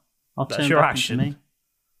fine. I'll That's turn your back action. into me.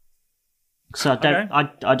 So I don't,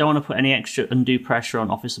 I don't want to put any extra undue pressure on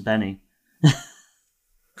Officer Benny.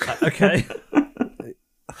 Okay.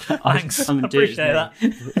 Thanks. I'm I gonna do it appreciate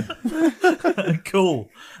that. Cool.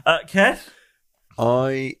 Kev?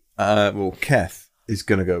 Keth is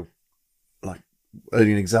going to go, like, early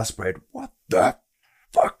and exasperated, what the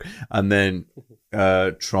fuck? And then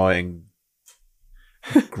try and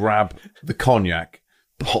grab the cognac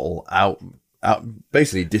bottle out,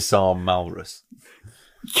 basically disarm Malrus.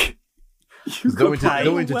 Going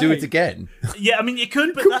to do it again. Yeah, I mean, you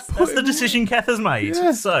could, but that's the decision Kev has made.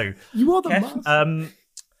 Yeah. So, You are the Kev, master.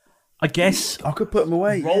 I guess I could put him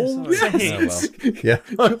away. roll to hit. Yeah.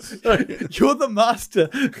 You're the master.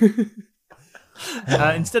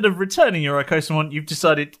 Instead of returning your Okosamon, you've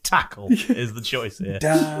decided to tackle is the choice here.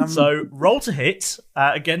 Damn. So, roll to hit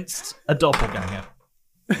against a doppelganger.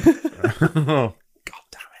 God damn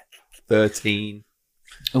it. 13.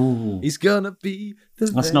 Ooh, He's gonna be the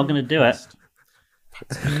that's not going to do it.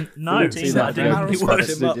 No, See that that didn't Maris work.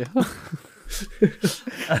 fucked him up.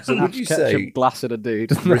 So would you Ketchup say blasted a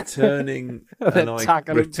dude. returning then tag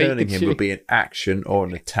on and returning him Pikachu. would be an action or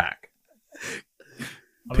an attack?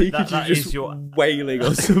 I mean, Pikachu that just is your. wailing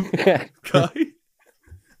on some Yeah. guy.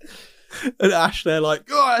 And Ash, they're like,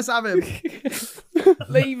 oh, let's have him.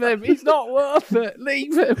 Leave him. He's not worth it.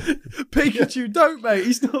 Leave him. Pikachu, don't, mate.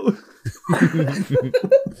 He's not.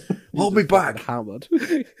 Hold me back. Hammered. Hold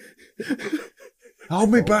me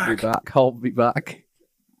Hold me back. back. Hold me back.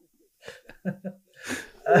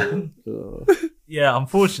 Yeah,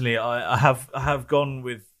 unfortunately, I have gone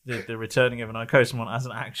with the returning of an Okosamon as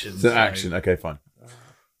an action. It's an action. Okay, fine.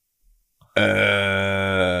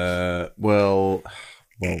 Well,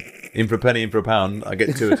 in for a penny, in for a pound. I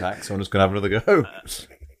get 2 attacks, so I'm just gonna have another go.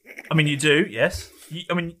 I mean, you do, yes.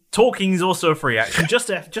 I mean, talking is also a free action. Just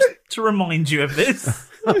to remind you of this.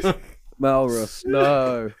 Malrus,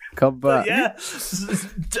 no. Come back. Yeah,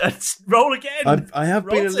 roll again. I have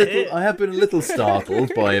Roll been a to little. hit. I have been a little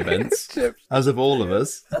startled by events, as of all of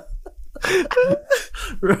us.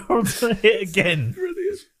 Roll to hit again.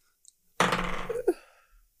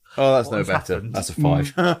 Oh, that's no What's better. happened? That's a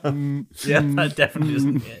 5. Yeah, that definitely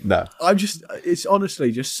doesn't hit. No. It's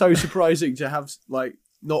honestly just so surprising to have, like,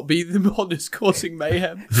 not be the honest causing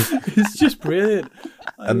mayhem. It's just brilliant.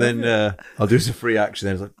 And then I'll do some free action.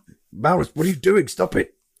 Then it's like, Malrus, what are you doing? Stop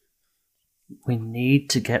it! We need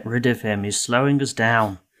to get rid of him. He's slowing us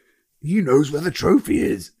down. He knows where the trophy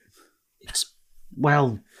is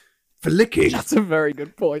Well, for licking. That's a very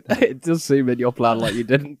good point. It does seem in your plan like you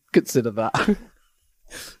didn't consider that.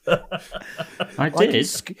 I did.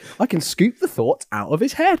 I can scoop the thoughts out of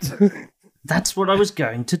his head. That's what I was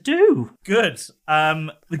going to do. Good.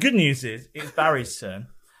 The good news is it's Barry's turn,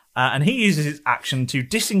 and he uses his action to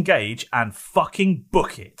disengage and fucking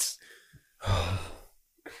book it.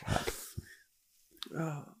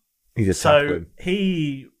 He's a So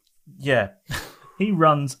he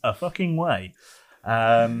runs a fucking way.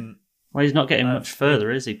 Well, he's not getting much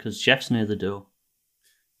further, is he? Because Jeff's near the door.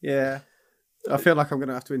 Yeah. I feel like I'm going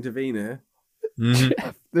to have to intervene here.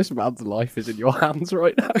 This man's life is in your hands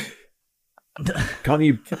right now. Can't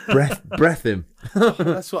you breath him?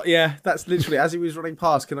 That's literally, as he was running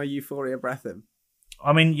past, can I euphoria breath him?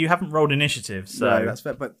 I mean, you haven't rolled initiative, so No, that's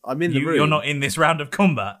fair. But I'm in the room. you're not in this round of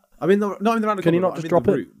combat. I'm not in the round of Can you combat, not just I'm in drop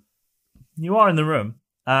the it? room. You are in the room.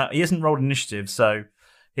 He hasn't rolled initiative, so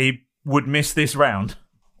he would miss this round.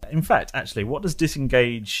 In fact, actually, what does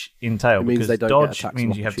disengage entail? It means because they don't get dodge attacks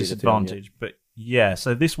means of you have opportunity on you. disadvantage. But yeah,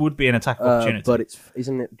 so this would be an attack of opportunity. But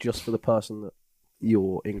isn't it just for the person that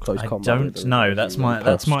you're in close I combat with? don't know. That's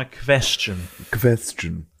my question.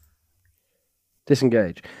 Question.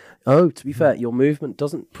 Disengage. Oh, to be fair, your movement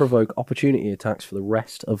doesn't provoke opportunity attacks for the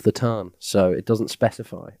rest of the turn, so it doesn't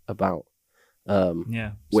specify about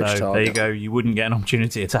Yeah. which so target. there you go. You wouldn't get an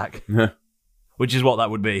opportunity attack, which is what that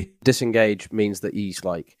would be. Disengage means that he's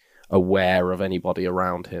like aware of anybody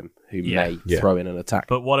around him who may throw in an attack.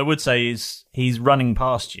 But what I would say is he's running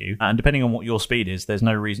past you, and depending on what your speed is, there's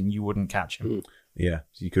no reason you wouldn't catch him. Yeah,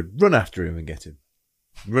 so you could run after him and get him.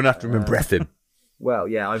 Run after him and breath him. Well,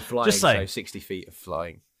 yeah, I'm flying, Just say. so 60 feet of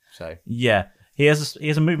flying. So Yeah. He has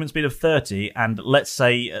a movement speed of 30, and let's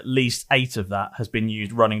say at least 8 of that has been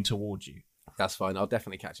used running towards you. that's fine. I'll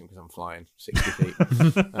definitely catch him because I'm flying 60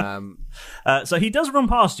 feet. So he does run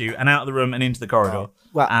past you and out of the room and into the corridor,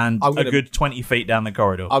 well, and I'm gonna- a good 20 feet down the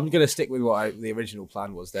corridor. I'm going to stick with what the original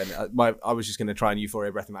plan was then. I was just going to try and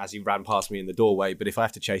Euphoria Breath him as he ran past me in the doorway, but if I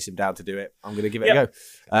have to chase him down to do it, I'm going to give it a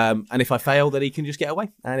go. And if I fail, then he can just get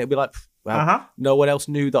away. And it'll be like, well, no one else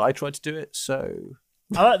knew that I tried to do it, so...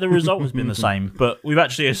 I like the result has been the same, but we've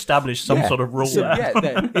actually established some sort of rule. So,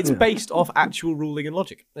 it's based off actual ruling and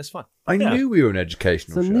logic. That's fine. I knew we were an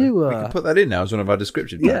educational It's a show. new, We can put that in now as one of our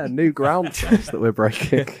descriptions. Yeah, new ground test that we're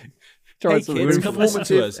breaking. Try Hey, some kids, new- come listen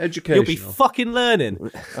to us. You'll be Educational. fucking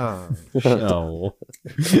learning. Oh.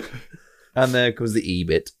 And there goes the E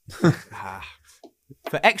bit.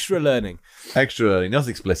 For extra learning. Extra early, not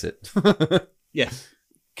explicit. Yes.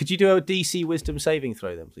 Could you do a DC Wisdom saving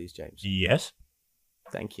throw then, please, James? Yes.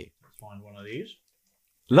 Thank you. Find one of these.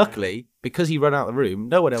 Luckily, because he ran out of the room,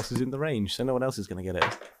 no one else is in the range, so no one else is going to get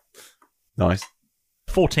it. Nice.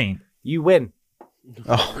 14. You win.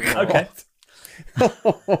 Oh, God. Okay.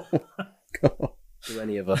 Do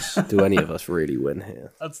any of us really win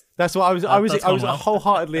here? That's what I was that's gone well.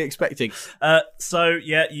 wholeheartedly expecting. So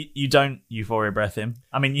yeah, you don't Euphoria Breath him.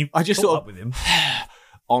 I mean, you I just caught sort up of- with him.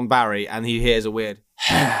 On Barry, and he hears a weird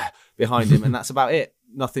behind him, and that's about it.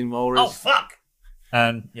 Nothing more. Oh fuck!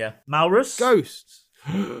 And yeah, Malrus. Ghosts.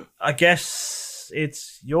 I guess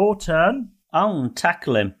it's your turn. I'll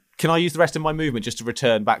tackle him. Can I use the rest of my movement just to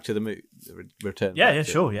return back to the return? Yeah, back yeah, to-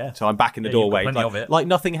 sure, yeah. So I'm back in the Yeah, you've got doorway, plenty like, of it. like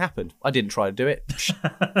nothing happened. I didn't try to do it.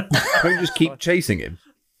 Can't you just keep chasing him?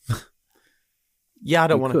 Yeah, I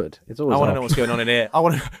don't You want could. It's I always want to an know what's going on in here.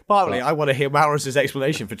 Partly, I want to hear Maurus's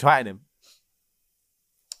explanation for twatting him.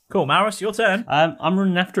 Cool, Malrus, your turn. I'm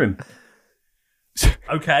running after him.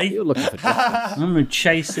 Okay. You're looking for justice. I'm going to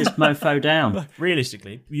chase this mofo down.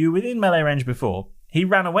 Realistically, you were within melee range before. He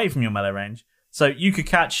ran away from your melee range, so you could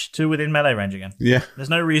catch to within melee range again. Yeah. There's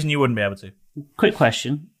no reason you wouldn't be able to. Quick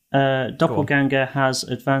question. Doppelganger has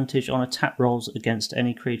advantage on attack rolls against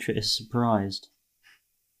any creature is surprised.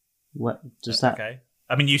 What does that... Okay.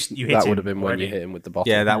 I mean, you hit him. That would have been when already. you hit him with the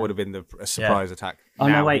bottle. Yeah, that would have been a surprise attack. Oh,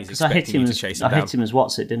 Now no, wait, he's because I hit expecting him you as to chase I down. hit him as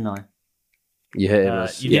what's it, didn't I? You hit him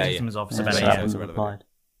as... You did Yeah, hit yeah. him as officer Yeah, melee, so yeah. that wouldn't have irrelevant. applied.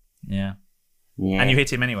 Yeah. Yeah. And you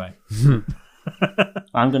hit him anyway.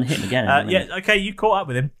 I'm going to hit him again. in a minute. Yeah, okay, you caught up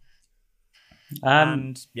with him.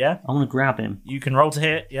 And yeah, I'm going to grab him. you can roll to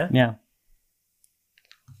hit, yeah? Yeah.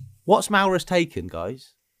 What's Maurus taken,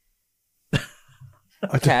 guys?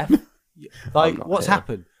 Kev? Like, not what's here.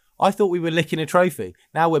 happened? I thought we were licking a trophy.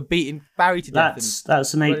 Now we're beating Barry to death.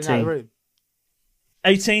 That's an and running out of the 18. room.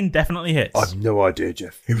 18 definitely hits. I've no idea,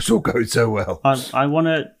 Jeff. It was all going so well. I want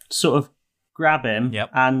to sort of grab him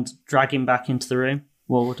Yep. and drag him back into the room.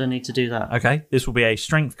 Well, would I need to do that? Okay, this will be a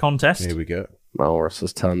strength contest. Here we go. Malrus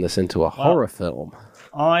has turned this into a horror film.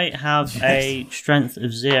 I have a strength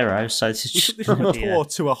of 0, so this is just This going to will be pour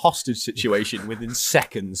to a hostage situation within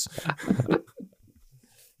seconds.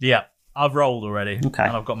 Yeah, I've rolled already. Okay.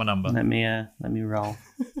 And I've got my number. Let me roll.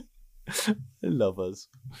 I love us.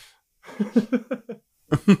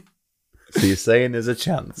 So you're saying there's a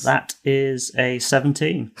chance? That is a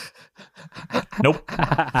 17. Nope.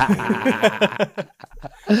 I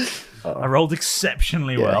rolled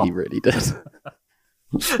exceptionally Yeah, well. he really did.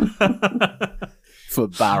 For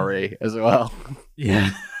Barry as well.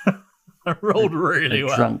 Yeah. I rolled really A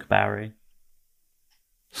well. drunk Barry.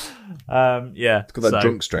 Yeah. got that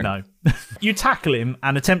drunk strength. No. You tackle him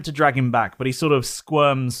and attempt to drag him back, but he sort of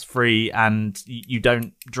squirms free and you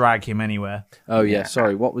don't drag him anywhere. Oh yeah,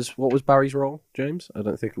 sorry. What was Barry's role, James? I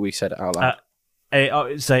don't think we said it out loud. I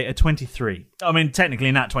would say a 23. I mean,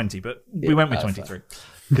 technically not 20, but we went with 23.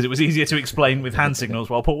 because it was easier to explain with hand signals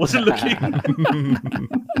while Paul wasn't looking.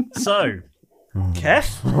 So,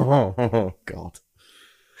 Kev? Oh, God.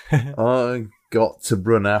 I got to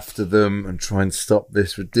run after them and try and stop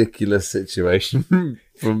this ridiculous situation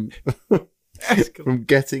from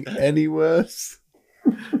getting any worse.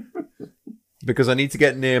 Because I need to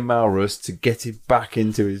get near Maurus to get him back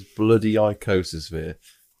into his bloody icososphere.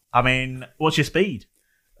 I mean, what's your speed?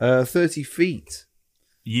 30 feet.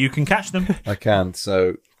 You can catch them. I can,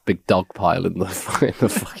 so... Big dog pile in the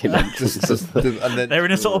fucking entrance. and then They're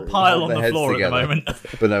in a sort of pile on the heads floor together. at the moment.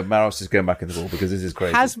 But no, Maurus is going back in the ball because this is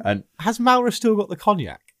crazy. Has Maurus still got the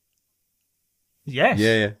cognac? Yes.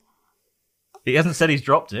 Yeah. He hasn't said he's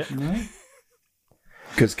dropped it.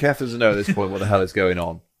 Because Keth doesn't know at this point what the hell is going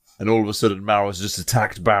on. And all of a sudden, Maurus just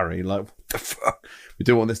attacked Barry. Like, what the fuck? We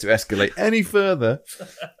don't want this to escalate any further.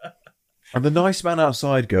 And the nice man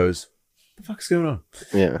outside goes, what the fuck's going on?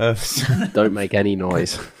 Yeah. Don't make any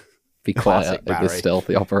noise. Be quiet in this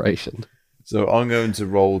stealthy operation. So I'm going to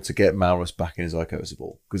roll to get Maurus back in his Icosa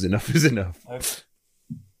ball. Because enough is enough.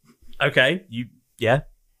 Okay.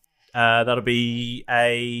 That'll be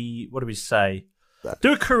a... What do we say?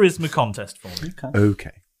 Do a charisma contest for me.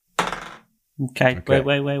 Okay. Okay.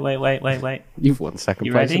 Wait. You've won second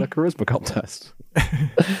You place ready? in a charisma contest.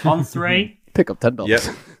 On 3. Pick up $10. Yep.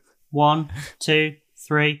 1, 2,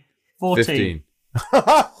 3, 14. 15.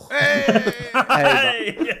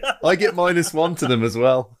 Hey! I get -1 to them as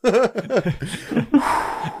well.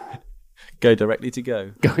 Go directly to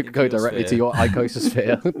go. Go directly to your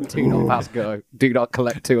icososphere. Do not pass go. Do not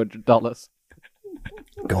collect $200.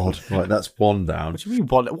 God, right, that's one down. What do you mean?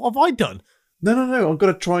 What have I done? No. I've got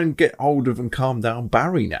to try and get hold of and calm down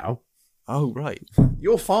Barry now. Oh, right.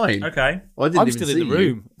 You're fine. Okay. I didn't I'm even still see in the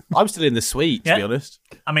room. I'm still in the suite, to be honest.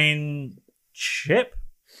 I mean, Chip?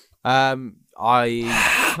 I'm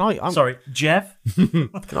Sorry, Jeff?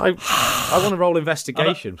 I want to roll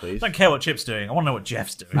investigation, please. I don't care what Chip's doing. I want to know what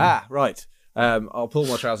Jeff's doing. Right. I'll pull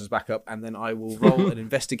my trousers back up and then I will roll an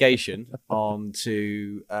investigation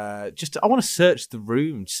onto I want to search the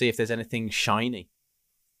room to see if there's anything shiny.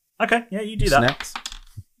 Okay, yeah, you do that. Snacks.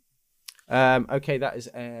 Okay, that is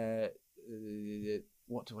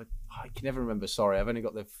what do I can never remember. Sorry, I've only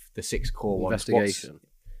got the 6 core ones. Investigation.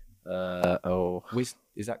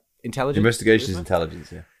 Is that intelligence? Investigation is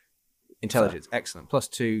intelligence, yeah. Intelligence, excellent.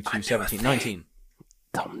 +2 to 17, 19.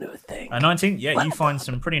 Don't know a thing. 19, yeah, you find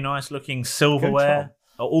some pretty nice looking silverware.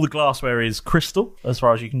 All the glassware is crystal, as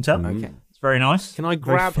far as you can tell. Okay. It's very nice. Can I Very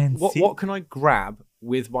grab fancy. what can I grab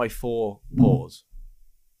with my 4 paws?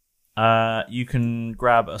 You can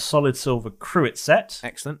grab a solid silver cruet set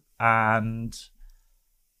Excellent. and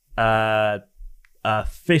a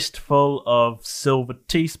fistful of silver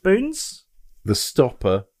teaspoons. The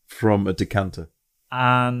stopper from a decanter.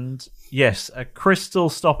 And yes, a crystal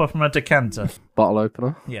stopper from a decanter. Bottle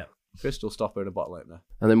opener. Yeah. Crystal stopper and a bottle opener.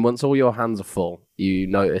 And then once all your hands are full, you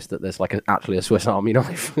notice that there's actually a Swiss Army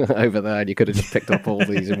knife over there, and you could have just picked up all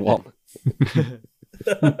these in one.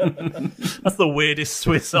 That's the weirdest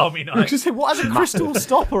Swiss Army knife. What has a crystal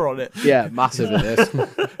stopper on it? Yeah, massive it is.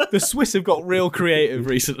 The Swiss have got real creative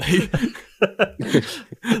recently.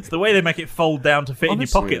 It's the way they make it fold down to fit in your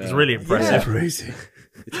pocket is really impressive. Crazy.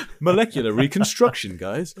 Molecular reconstruction,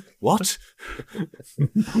 guys. What?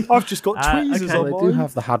 I've just got tweezers okay. on They mine. do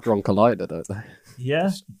have the Hadron Collider, don't they?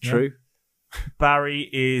 Yeah. True. Barry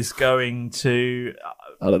is going to...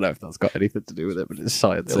 I don't know if that's got anything to do with it, but it's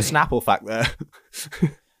science. Little Snapple fact there.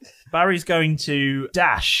 Barry's going to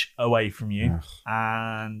dash away from you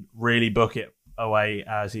and really book it away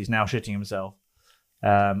as he's now shitting himself.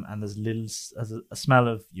 And there's a smell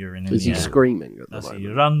of urine in Is the he air screaming at the as he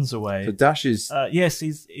moment? runs away. So dash is Yes,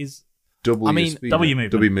 he's double I your mean, speed. double your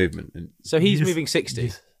movement. Double your movement. So he's Yes. moving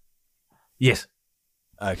 60. Yes.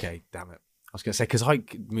 Okay, damn it. I was going to say, because I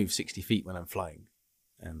could move 60 feet when I'm flying.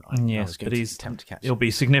 And I Yes, was but going to he's attempt to catch he'll him.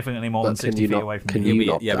 be significantly more than But can 60 you feet not- away from can you. you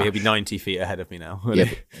He'll not be, but he'll be dash? 90 feet ahead of me now.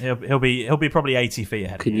 Yeah, He'll be probably 80 feet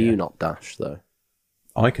ahead. can of you not dash, though?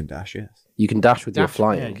 I can dash, yes. You can dash with your Dash,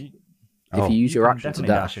 flying. yeah, If you use your can action to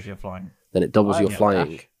definitely dash, if you're flying. then it doubles your Yeah,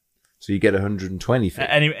 flying. dash. So you get 120 feet.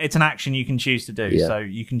 Anyway, it's an action you can choose to do. Yeah. So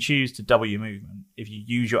you can choose to double your movement if you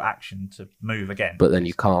use your action to move again. But then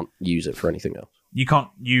you can't use it for anything else. You can't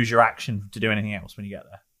use your action to do anything else when you get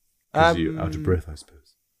there. Because you're out of breath, I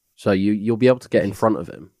suppose. So you'll be able to get in front of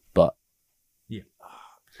him, but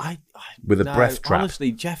With a breath trap.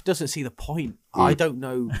 Honestly, Jeff doesn't see the point. I don't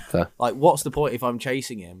know. Fair. Like, what's the point if I'm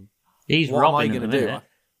chasing him? He's What am I robbing going him, to do? isn't it?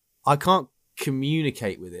 I can't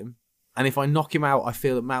communicate with him. And if I knock him out, I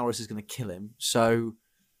feel that Maurus is going to kill him. So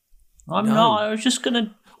I'm No. not. I was just going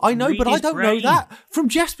to I know, Read but I his don't brain. know that. From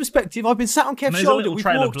Jeff's perspective, I've been sat on Kev's There's a shoulder. little We've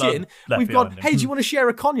trail of walked blood in. left We've gone, behind him. hey, do you want to share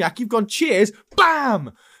a cognac? You've gone, cheers.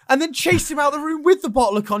 Bam! And then chased him out of the room with the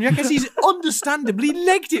bottle of cognac as he's understandably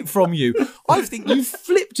legged it from you. I think you've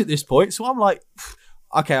flipped at this point. So I'm like,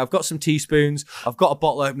 okay, I've got some teaspoons. I've got a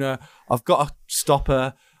bottle opener. I've got a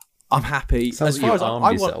stopper. I'm happy. Sounds as like far you as armed I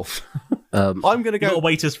want, yourself. I'm going to You got go. a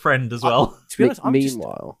waiter's friend as well. To be honest, I'm just,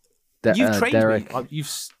 Meanwhile, you've trained Derek. me.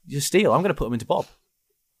 You steal. I'm going to put them into Bob.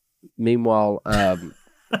 Meanwhile,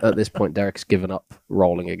 at this point, Derek's given up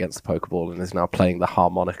rolling against the Pokeball and is now playing the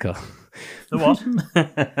harmonica. The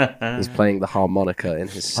what? He's playing the harmonica in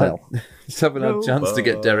his cell. Just haven't had a chance to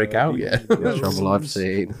get Derek out yet. The trouble I've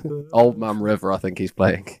seen. Old Man River, I think he's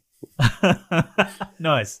playing.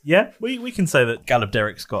 Nice. Yeah, we can say that Gallup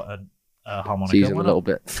Derek's got a harmonica. He's using Why a not? little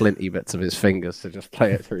bit flinty bits of his fingers to just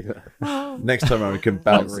play it through there. Next time around, we can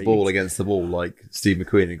bounce the ball against the wall like Steve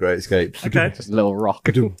McQueen in Great Escape. Okay. Just a little rock.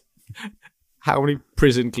 How many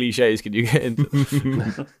prison cliches can you get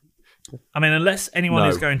into? I mean, unless anyone No.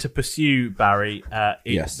 is going to pursue Barry,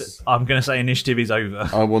 Yes. I'm going to say initiative is over.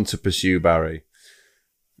 I want to pursue Barry.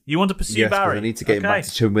 You want to pursue Yes, but Barry? I need to get him Okay. back to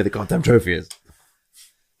show him where the goddamn trophy is.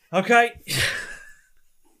 Okay.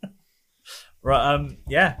 Right.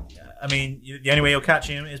 Yeah. I mean, the only way you're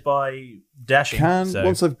catching him is by dashing. so.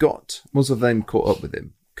 Once I've then caught up with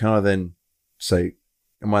him, can I then say,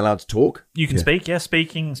 am I allowed to talk? You can Yeah. speak. Yeah,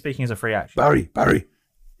 speaking is a free action. Barry,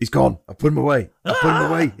 he's gone. I put him away.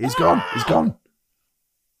 He's gone. He's gone.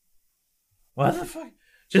 What the fuck?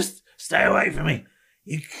 Just stay away from me.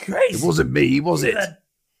 You crazy. It wasn't me, was it?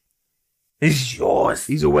 It's yours.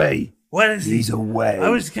 He's away. What is He's he? away. I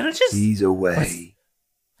was gonna just. He's away.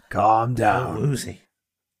 Calm I'm down. woozy.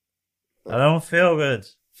 I don't feel good.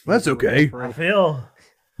 That's okay. I feel.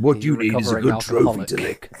 What He's you need is a recovering good trophy alcoholic. to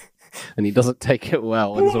lick. And he doesn't take it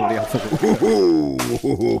well when somebody else does it.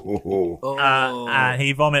 And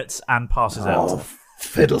he vomits and passes out. Oh,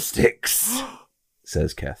 fiddlesticks,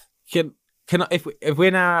 says Keth. Can I, if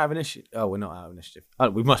we're now out of initiative? Oh, we're not out of initiative. Oh,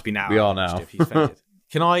 we must be now. We out are of now. initiative. He's fainted.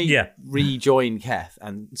 Can I Yeah. rejoin Keth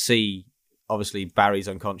and see? Obviously, Barry's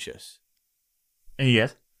unconscious,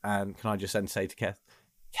 Yes. and can I just then say to Keth,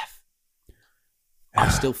 I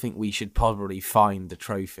still think we should probably find the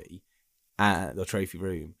trophy at the trophy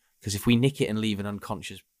room, because if we nick it and leave an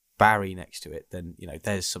unconscious Barry next to it, then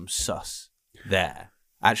there's some sus there.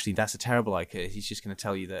 Actually, that's a terrible idea. He's just going to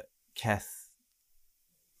tell you that Keth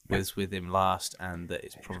was with him last, and that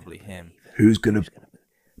it's probably him. Who's gonna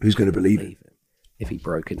believe it? If he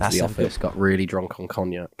broke into That's the a office, got really drunk on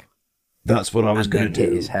cognac. That's what I was And going then to hit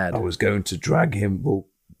do. his head. I was going to drag him. Well,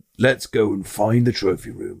 let's go and find the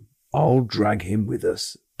trophy room. I'll drag him with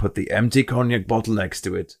us. Put the empty cognac bottle next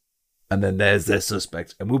to it, and then there's their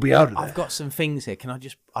suspect, and we'll be out of there. I've got some things here. Can I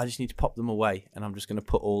just need to pop them away, and I'm just going to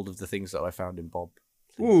put all of the things that I found in Bob.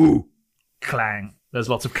 Ooh, Clang. There's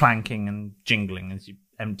lots of clanking and jingling as you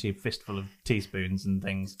empty a fistful of teaspoons and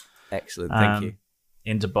things Excellent, thank Um, you.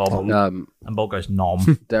 into Bob. Um, And Bob goes,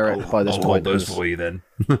 nom. Derek, by this I'll point, hold those has, for you then.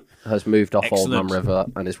 has moved off Old Man Excellent. River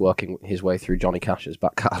and is working his way through Johnny Cash's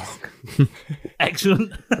back catalogue.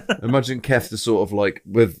 Excellent. Imagine Keth just sort of like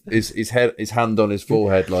with his hand on his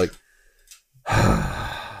forehead, like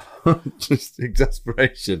just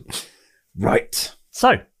exasperation. Right.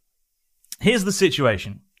 So, here's the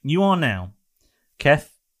situation. You are now,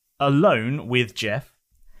 Keth, alone with Jeff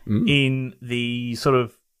in the sort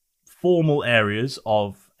of formal areas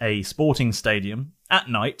of a sporting stadium at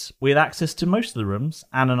night with access to most of the rooms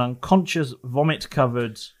and an unconscious,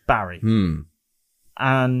 vomit-covered Barry.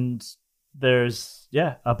 And there's,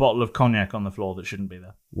 a bottle of cognac on the floor that shouldn't be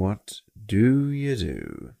there. What do you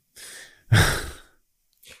do?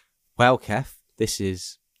 Well, Kev, this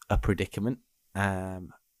is a predicament.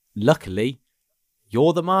 Luckily,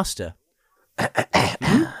 you're the master.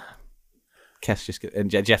 Keth's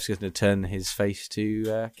Jeff's going to turn his face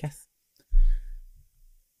to Keth.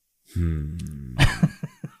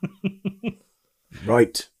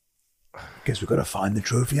 Right. Guess we've got to find the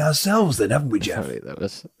trophy ourselves then, haven't we, Jeff? Apparently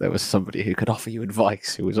there was somebody who could offer you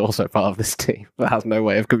advice who was also part of this team but has no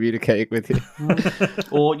way of communicating with you.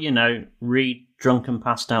 Or, read drunken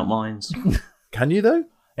passed out minds. Can you though?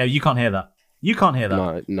 Yeah, you can't hear that. You can't hear that.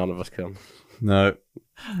 No, none of us can. No.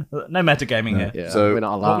 No metagaming here. Yeah, So- we're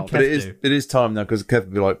not What allowed. would But Kev do? it is time now because Kev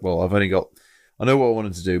would be like, well, I know what I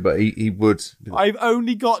wanted to do, but he would. Be like, I've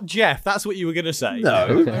only got Jeff. That's what you were going to say. No. I've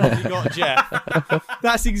only got Jeff.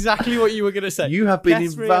 That's exactly what you were going to say. You have been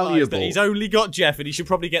Keth's realised invaluable. that he's only got Jeff, and he should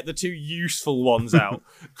probably get the two useful ones out.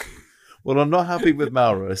 Well, I'm not happy with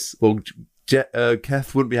Maurus. Well,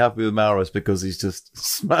 Keth wouldn't be happy with Maurus because he's just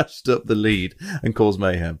smashed up the lead and caused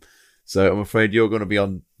mayhem. So I'm afraid you're going to be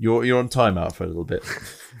on. You're on timeout for a little bit.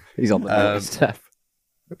 He's on the naughty step.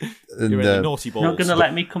 And, You're in the naughty balls. Not going to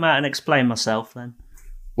let me come out and explain myself then.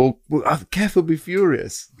 well, Kev will be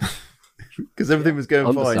furious because everything was going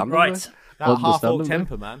fine. Understandable. Right. That half-orc Understandable.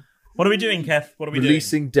 temper, man. What are we doing, Kev? What are we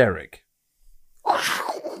Releasing Derek. doing?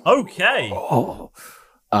 Okay. Oh.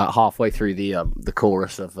 Halfway through the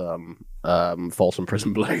chorus of Folsom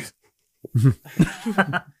Prison Blues.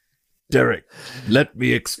 Derek, let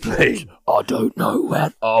me explain. I don't know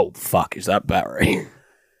when. Oh fuck! Is that Barry?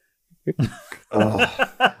 I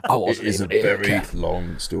It wasn't is a even here, very Kev.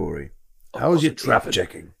 long story. How's your trap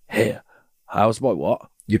checking? Here. How's my what?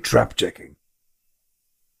 Your trap checking.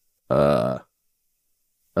 I'm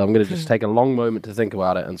going to just take a long moment to think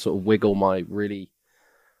about it and sort of wiggle my really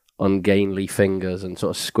ungainly fingers and sort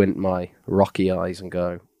of squint my rocky eyes and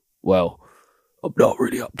go, well, I'm not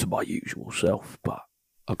really up to my usual self, but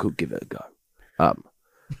I could give it a go.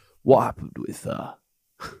 What happened with,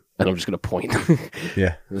 and I'm just going to point.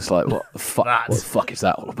 Yeah. It's like, what the fuck is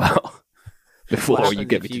that all about? What Before you happens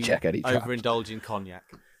get me if to you check any trap. overindulge in cognac?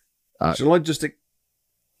 Shall I just...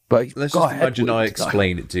 But Let's go just ahead imagine with I it, though.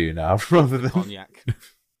 explain it to you now, rather than... Cognac.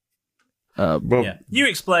 Well, Yeah. You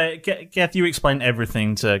explain, Kev, you explain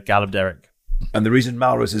everything to Gallup Derek. And the reason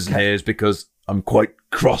Malrus isn't here is because I'm quite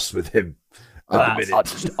cross with him at the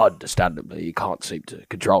minute. Understandably, he can't seem to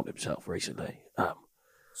control himself recently.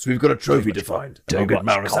 So we've got a trophy to find. And I'll Too get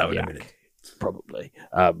much Malrus out in a cognac, minute. Probably.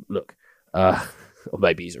 Look, or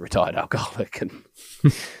maybe he's a retired alcoholic and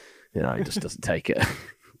he just doesn't take it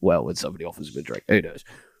well when somebody offers him a drink. Who knows?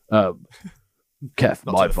 Kev,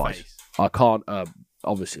 Not my to the advice. face. I can't.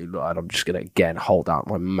 Obviously, look, and I'm just going to again hold out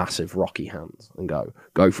my massive rocky hands and go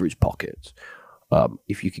through his pockets.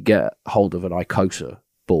 If you could get hold of an Icosa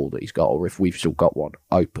ball that he's got, or if we've still got one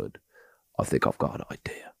open, I think I've got an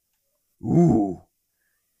idea. Ooh.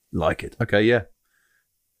 Like it. Okay, yeah.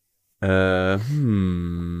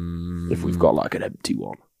 If we've got like an empty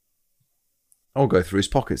one. I'll go through his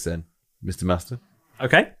pockets then, Mr. Master.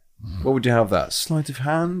 Okay. What would you have that? Sleight of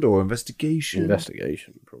hand or investigation?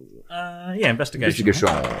 Investigation, probably. Yeah, investigation.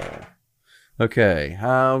 Investigation. Okay,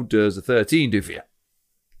 how does a 13 do for you?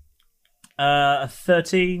 A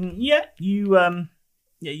 13. Yeah, you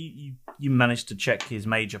managed to check his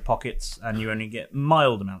major pockets, and you only get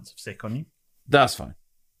mild amounts of sick on you. That's fine.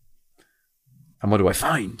 And what do I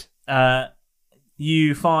find?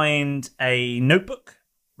 You find a notebook,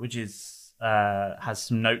 which is has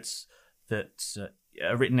some notes that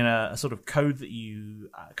are written in a sort of code that you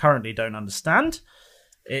currently don't understand.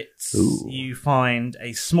 You find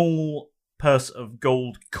a small purse of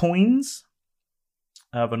gold coins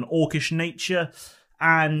of an orcish nature,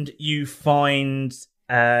 and you find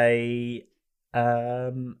a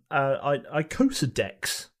Icosa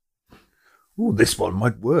dex. Ooh, this one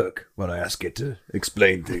might work when I ask it to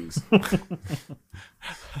explain things.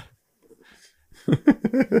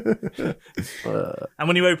 And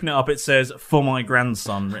when you open it up, it says, "For my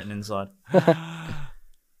grandson," written inside.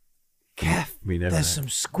 Kev, We never there's know. some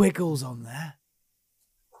squiggles on there.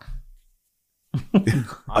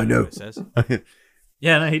 I know. It says.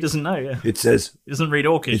 Yeah, no, he doesn't know. Yeah, It says, he doesn't read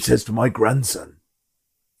Orcish. it says for my grandson.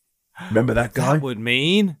 Remember that guy? That would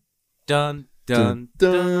mean dun dun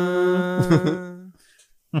Dun,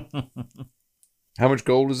 dun. How much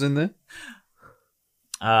gold is in there?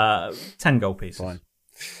 10 gold pieces. Fine.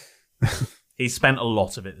 He spent a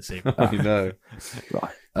lot of it this evening. I know.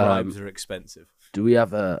 Right. Rhymes are expensive. Do we have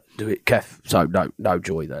Kev? So no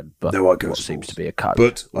joy then, but No Icosa what seems balls. to be a code.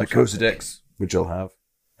 But Icosa Dex, which I'll have.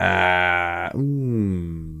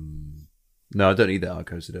 No, I don't need that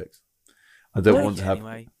Icosa Dex. I don't want to have.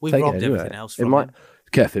 Anyway, we've Take it robbed anyway. everything else It from might, him.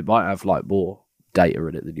 Kev, it might have like more data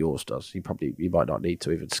in it than yours does. You might not need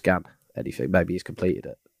to even scan anything. Maybe he's completed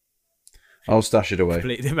it. I'll stash it away.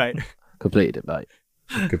 Completed it, mate. Completed it, mate.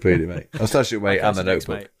 Completely, mate. I'll stash it away and the Thanks,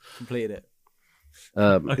 notebook. mate. Completed it.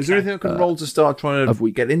 Is there anything I can roll to start trying have to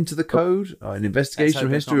we- get into the code? An investigation hope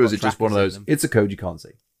of it's history, not or is got it just one of trackers those? in them. It's a code you can't see.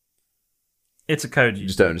 It's a code. You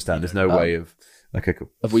just don't understand. There's no way of. Okay,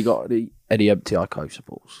 cool. Have we got any empty Icosa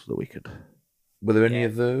balls that we could? Were there any Yeah.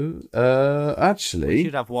 of those? We Actually,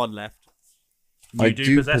 should have one left. I You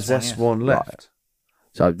do possess possess one, one left.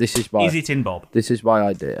 So this is my Easy tin, Bob. this is my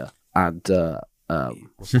idea, and Fuck.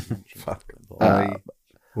 I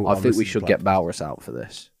I'm think we listening should to get Black. Malrus out for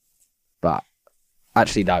this. But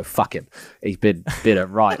actually, no, fuck him. He's been a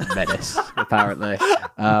right menace, apparently.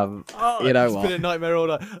 You know It's what? been a nightmare all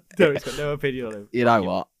night. Derek's got no opinion on him. You know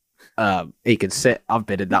what? He can sit. I've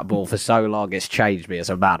been in that ball for so long. It's changed me as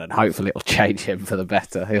a man, and hopefully it'll change him for the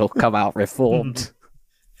better. He'll come out reformed,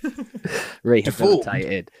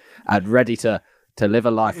 rehabilitated, and ready to to live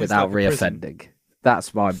a life It's without like a prison. reoffending.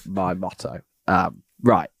 That's my motto.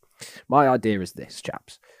 Right. My idea is this,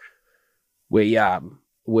 chaps. We find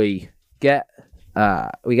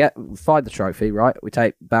the trophy, right? We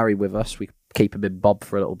take Barry with us. We keep him in Bob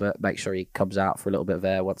for a little bit, make sure he comes out for a little bit of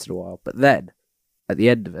air once in a while. But then, at the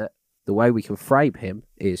end of it, the way we can frame him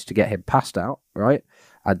is to get him passed out, right?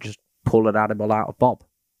 And just pull an animal out of Bob.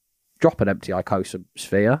 Drop an empty Icosum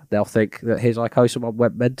sphere. They'll think that his Icosum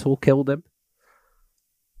went mental, killed him,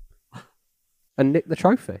 and nicked the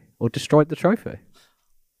trophy or destroyed the trophy.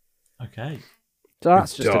 Okay. So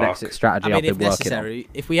that's It's just an dark. exit strategy I mean, I've if been working on. necessary,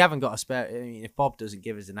 if we haven't got a spare, I mean, if Bob doesn't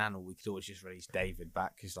give us an animal, we could always just release David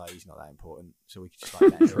back because like he's not that important, so we could just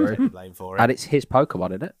like let him take the blame for it. And it's his Pokemon,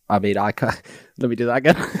 isn't it? I mean, let me do that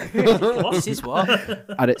again. This is what?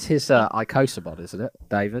 And it's his Icosumon, isn't it,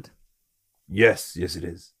 David? Yes, it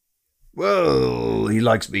is. Well, he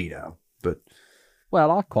likes me now, but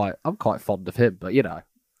Well, I'm quite fond of him, but you know,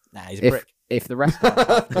 Nah, he's a brick. if the rest of us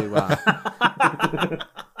have to,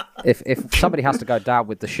 if somebody has to go down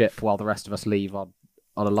with the ship while the rest of us leave on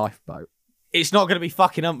a lifeboat, It's not going to be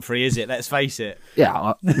fucking Humphrey, is it? Let's face it.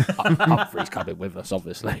 yeah, Humphrey's coming with us,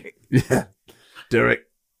 obviously. yeah, Derek,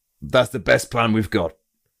 that's the best plan we've got.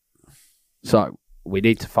 So we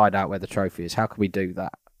need to find out where the trophy is. How can we do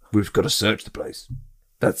that? We've got to search the place.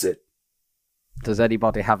 That's it. Does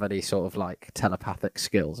anybody have any sort of like telepathic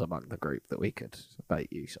skills among the group that we could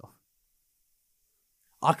make use of?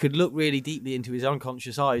 I could look really deeply into his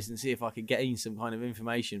unconscious eyes and see if I could gain some kind of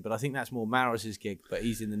information, but I think that's more Maris's gig, but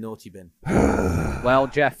he's in the naughty bin. Well,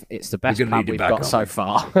 Jeff, it's the best gonna plan need it we've back, got aren't so we?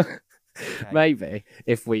 far. Maybe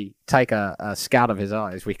if we take a scan of his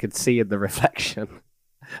eyes, we could see in the reflection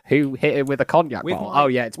who hit him with a cognac With bottle. my- Oh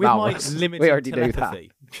yeah, it's with my Malmus. limited We already knew that.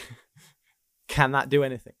 telepathy, can that do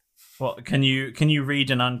anything? Well, can you read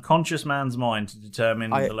an unconscious man's mind to determine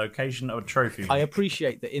the location of a trophy? I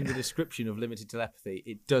appreciate that in the description of limited telepathy,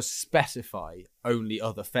 it does specify only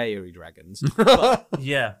other fairy dragons. But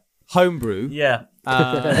Yeah. homebrew. Yeah.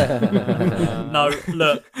 No,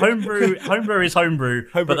 look, homebrew is homebrew,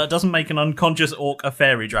 but that doesn't make an unconscious orc a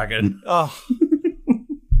fairy dragon. Oh.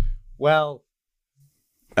 Well,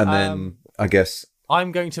 And then I guess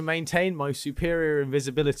I'm going to maintain my superior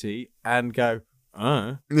invisibility and go,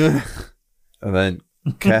 and then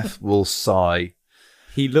Keth will sigh.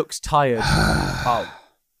 he looks tired. Oh,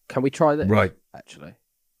 can we try this? Right. Actually,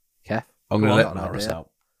 Kev, I'm going to I let got an Maris idea. out.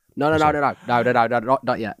 No,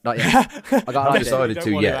 not yet. I got an I've idea. decided Don't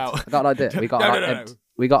to want him yet. out. I got an idea. We got No, an no, no, empty, no.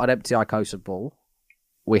 we got an empty Icosum ball.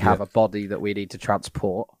 We have Yeah. a body that we need to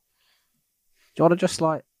transport. Do you want to just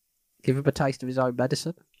like give him a taste of his own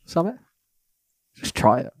medicine? Something? Just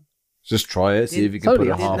try it. Just try it. See if you can Totally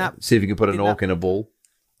put a didn't half. that- See if you can put an didn't orc that- in a ball.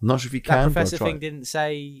 I'm not sure if you That can. but professor I'll try thing it. didn't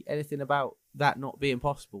say anything about that not being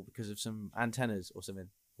possible because of some antennas or something.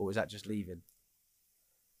 Or was that just leaving?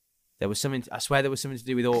 There was something. I swear there was something to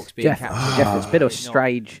do with orcs being captured. Jeff, it's been a It's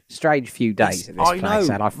not. strange few days in this I place,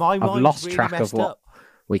 know. and I've My mind's lost really track of messed what up.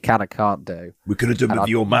 we can and can't do. We could have done And with I'd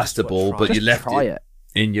your master just ball, try but it. you left Try it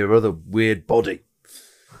it. in your other weird body.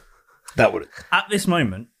 That would. At this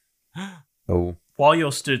moment, Oh, while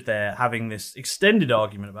you're stood there having this extended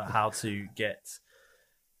argument about how to get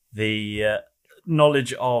the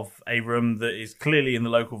knowledge of a room that is clearly in the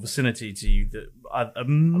local vicinity to you, that a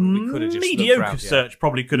we could have just looked mediocre around, yeah. search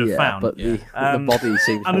probably could have Yeah, found. but the Um, body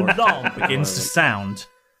seems An more alarm begins to sound,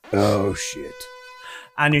 oh shit!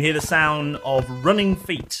 and you hear the sound of running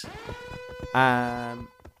feet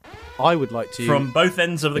I would like to. from both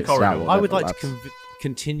ends of the It's corridor. that I would Whatever, like to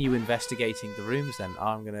continue investigating the rooms. Then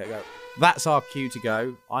I'm gonna go. That's our cue to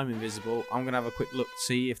go. I'm invisible. I'm gonna have a quick look to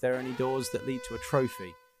see if there are any doors that lead to a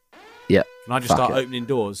trophy. Yeah. Can I just fuck start it. opening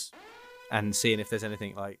doors and seeing if there's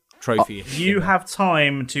anything like trophy? You have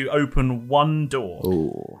time to open one door,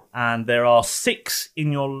 Ooh. and there are 6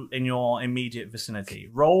 in your immediate vicinity.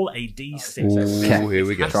 Roll a d6. Ooh, Okay. here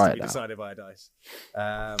we go. Has Try to it be now. decided by a dice.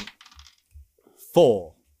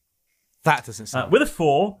 4. That doesn't sound. With a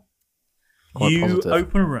 4, Quite you positive.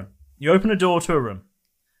 open a room. You open a door to a room,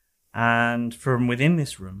 and from within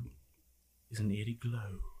this room is an eerie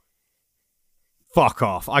glow. Fuck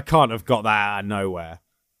off! I can't have got that out of nowhere.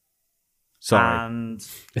 Sorry. And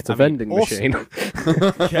It's a I mean, vending awesome. machine.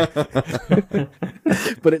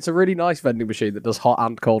 But it's a really nice vending machine that does hot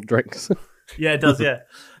and cold drinks. yeah, it does. Yeah,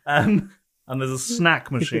 and there's a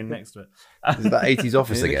snack machine next to it. Is that 80s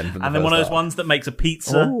office again? From the And then one of first those half? ones that makes a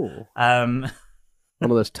pizza. Oh. Um, One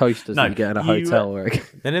of those toasters No, that you get in a you, hotel where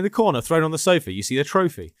Then in the corner, thrown on the sofa, you see the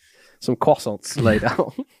trophy. some croissants laid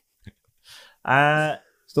out.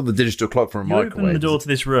 It's not the digital clock from a you microwave. open the door to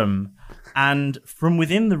this room, and from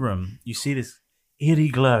within the room, you see this eerie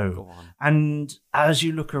glow. And as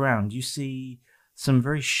you look around, you see some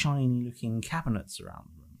very shiny looking cabinets around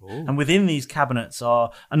them. And within these cabinets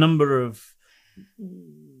are a number of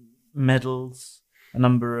medals, a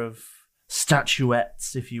number of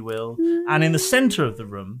statuettes, if you will. And in the center of the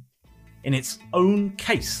room, in its own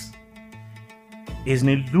case, is an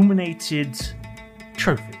illuminated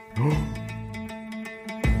trophy.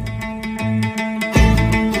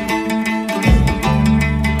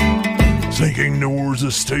 Thinking towards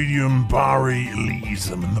the stadium, Barry leads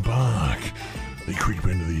them in the back. They creep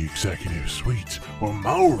into the executive suite, while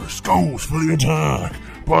Maurus goes for the attack,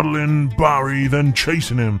 battling Barry, then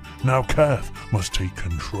chasing him. Now Keth must take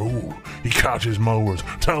control. He catches Maurus,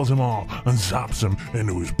 tells him off, and zaps him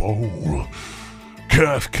into his bowl.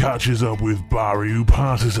 Keth catches up with Barry, who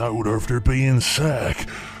passes out after being sick.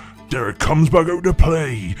 Derek comes back out to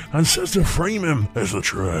play and says to frame him as the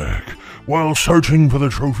trick. While searching for the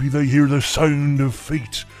trophy, they hear the sound of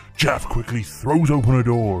feet. Jeff quickly throws open a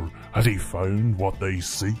door. Has he found what they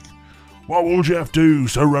seek? What will Jeff do,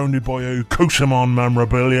 surrounded by a Kosamon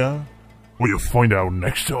memorabilia? Well, you'll find out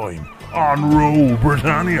next time on Roll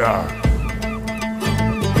Britannia.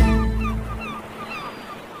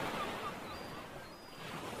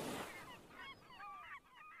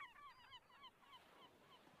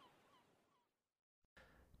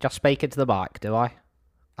 Just speaking to the mic, do I?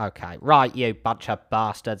 Okay, right, you bunch of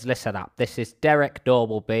bastards, listen up. This is Derek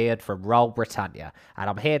Normalbeard from Roll Britannia, and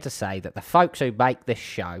I'm here to say that the folks who make this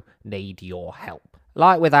show need your help.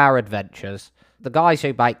 Like with our adventures, the guys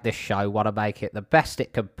who make this show want to make it the best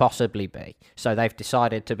it can possibly be, so they've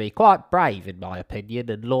decided to be quite brave, in my opinion,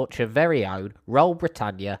 and launch a very own Roll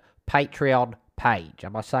Britannia Patreon page.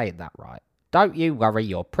 Am I saying that right? Don't you worry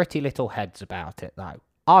your pretty little heads about it, though.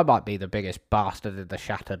 I might be the biggest bastard in the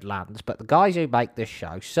Shattered Lands, but the guys who make this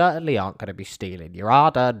show certainly aren't going to be stealing your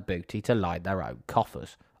hard-earned booty to line their own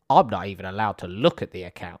coffers. I'm not even allowed to look at the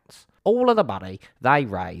accounts. All of the money they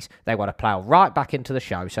raise, they want to plough right back into the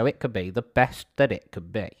show so it can be the best that it can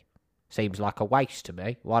be. Seems like a waste to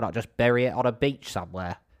me. Why not just bury it on a beach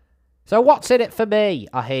somewhere? So what's in it for me?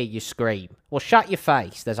 I hear you scream. Well, shut your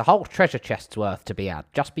face. There's a whole treasure chest's worth to be had.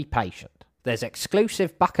 Just be patient. There's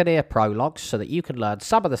exclusive Buccaneer prologues so that you can learn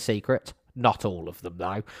some of the secrets, not all of them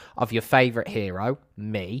though, of your favourite hero,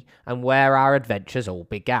 me, and where our adventures all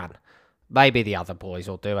began. Maybe the other boys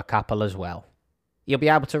will do a couple as well. You'll be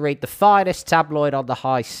able to read the finest tabloid on the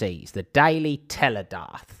high seas, the Daily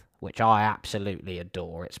Teledarth, which I absolutely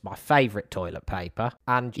adore. It's my favourite toilet paper.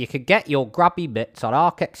 And you can get your grubby bits on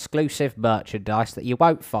ARC-exclusive merchandise that you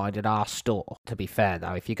won't find in our store. To be fair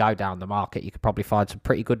though, if you go down the market, you could probably find some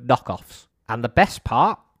pretty good knockoffs. And the best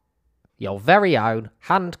part, your very own,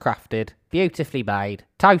 handcrafted, beautifully made,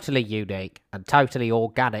 totally unique, and totally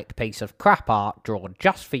organic piece of crap art drawn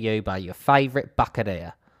just for you by your favourite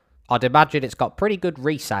Buccaneer. I'd imagine it's got pretty good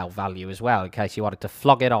resale value as well, in case you wanted to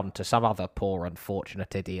flog it on to some other poor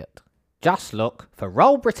unfortunate idiot. Just look for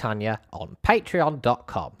Roll Britannia on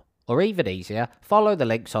patreon.com. Or even easier, follow the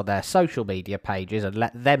links on their social media pages and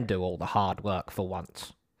let them do all the hard work for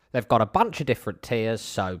once. They've got a bunch of different tiers,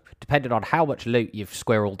 so depending on how much loot you've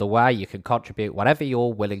squirreled away, you can contribute whatever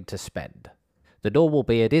you're willing to spend. The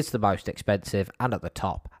Normalbeard is the most expensive and at the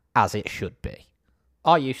top, as it should be.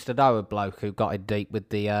 I used to know a bloke who got in deep with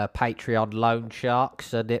the Patreon loan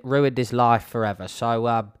sharks, and it ruined his life forever,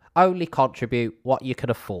 so only contribute what you can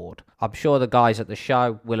afford. I'm sure the guys at the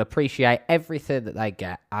show will appreciate everything that they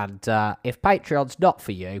get, and if Patreon's not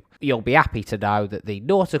for you, you'll be happy to know that the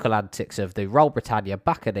nautical antics of the Roll Britannia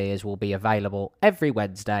Buccaneers will be available every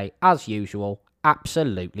Wednesday, as usual,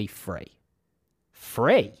 absolutely free.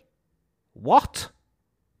 Free? What?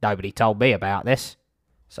 Nobody told me about this.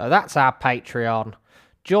 So that's our Patreon.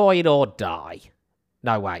 Join or die.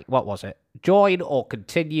 No, wait, what was it? Join or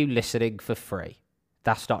continue listening for free.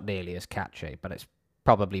 That's not nearly as catchy, but it's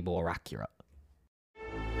probably more accurate.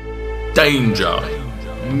 Danger,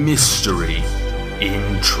 mystery,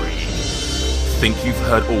 intrigue. Think you've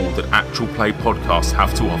heard all that Actual Play podcasts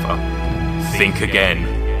have to offer? Think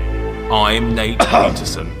again. I'm Nate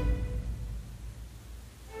Peterson.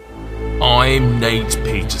 I'm Nate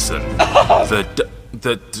Peterson,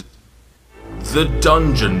 the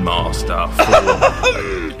Dungeon Master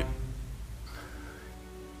for...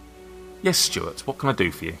 Yes, Stuart, what can I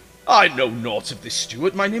do for you? I know naught of this,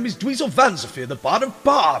 Stuart. My name is Dweezil Vanzafir, the Bard of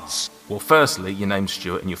Bards. Well, firstly, your name's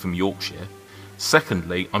Stuart and you're from Yorkshire.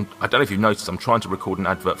 Secondly, I don't know if you've noticed, I'm trying to record an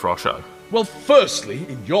advert for our show. Well, firstly,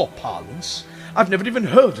 in your parlance, I've never even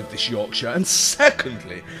heard of this Yorkshire, and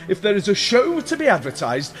secondly, if there is a show to be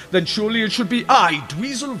advertised, then surely it should be I,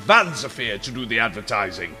 Dweezil Vanzafir, to do the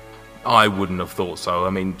advertising. I wouldn't have thought so. I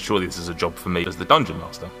mean, surely this is a job for me as the Dungeon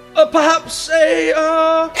Master. Perhaps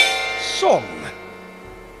a, song?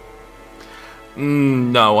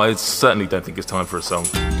 No, I certainly don't think it's time for a song.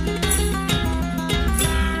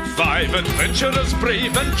 5 adventurers,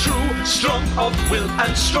 brave and true, strong of will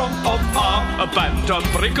and strong of arm, a band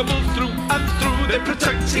unbreakable through and through. They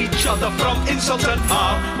protect each other from insult and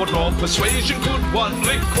harm. What more persuasion could one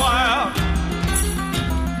require?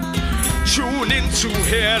 Tune in to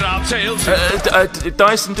hear our tales.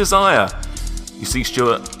 Dice and Desire. You see,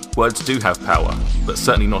 Stuart, words do have power, but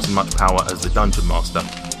certainly not as much power as the Dungeon Master.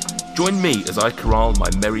 Join me as I corral my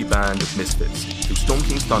merry band of misfits through Storm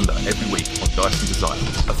King's Thunder every week on Dice and Desire,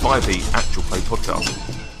 a 5e actual play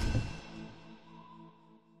podcast.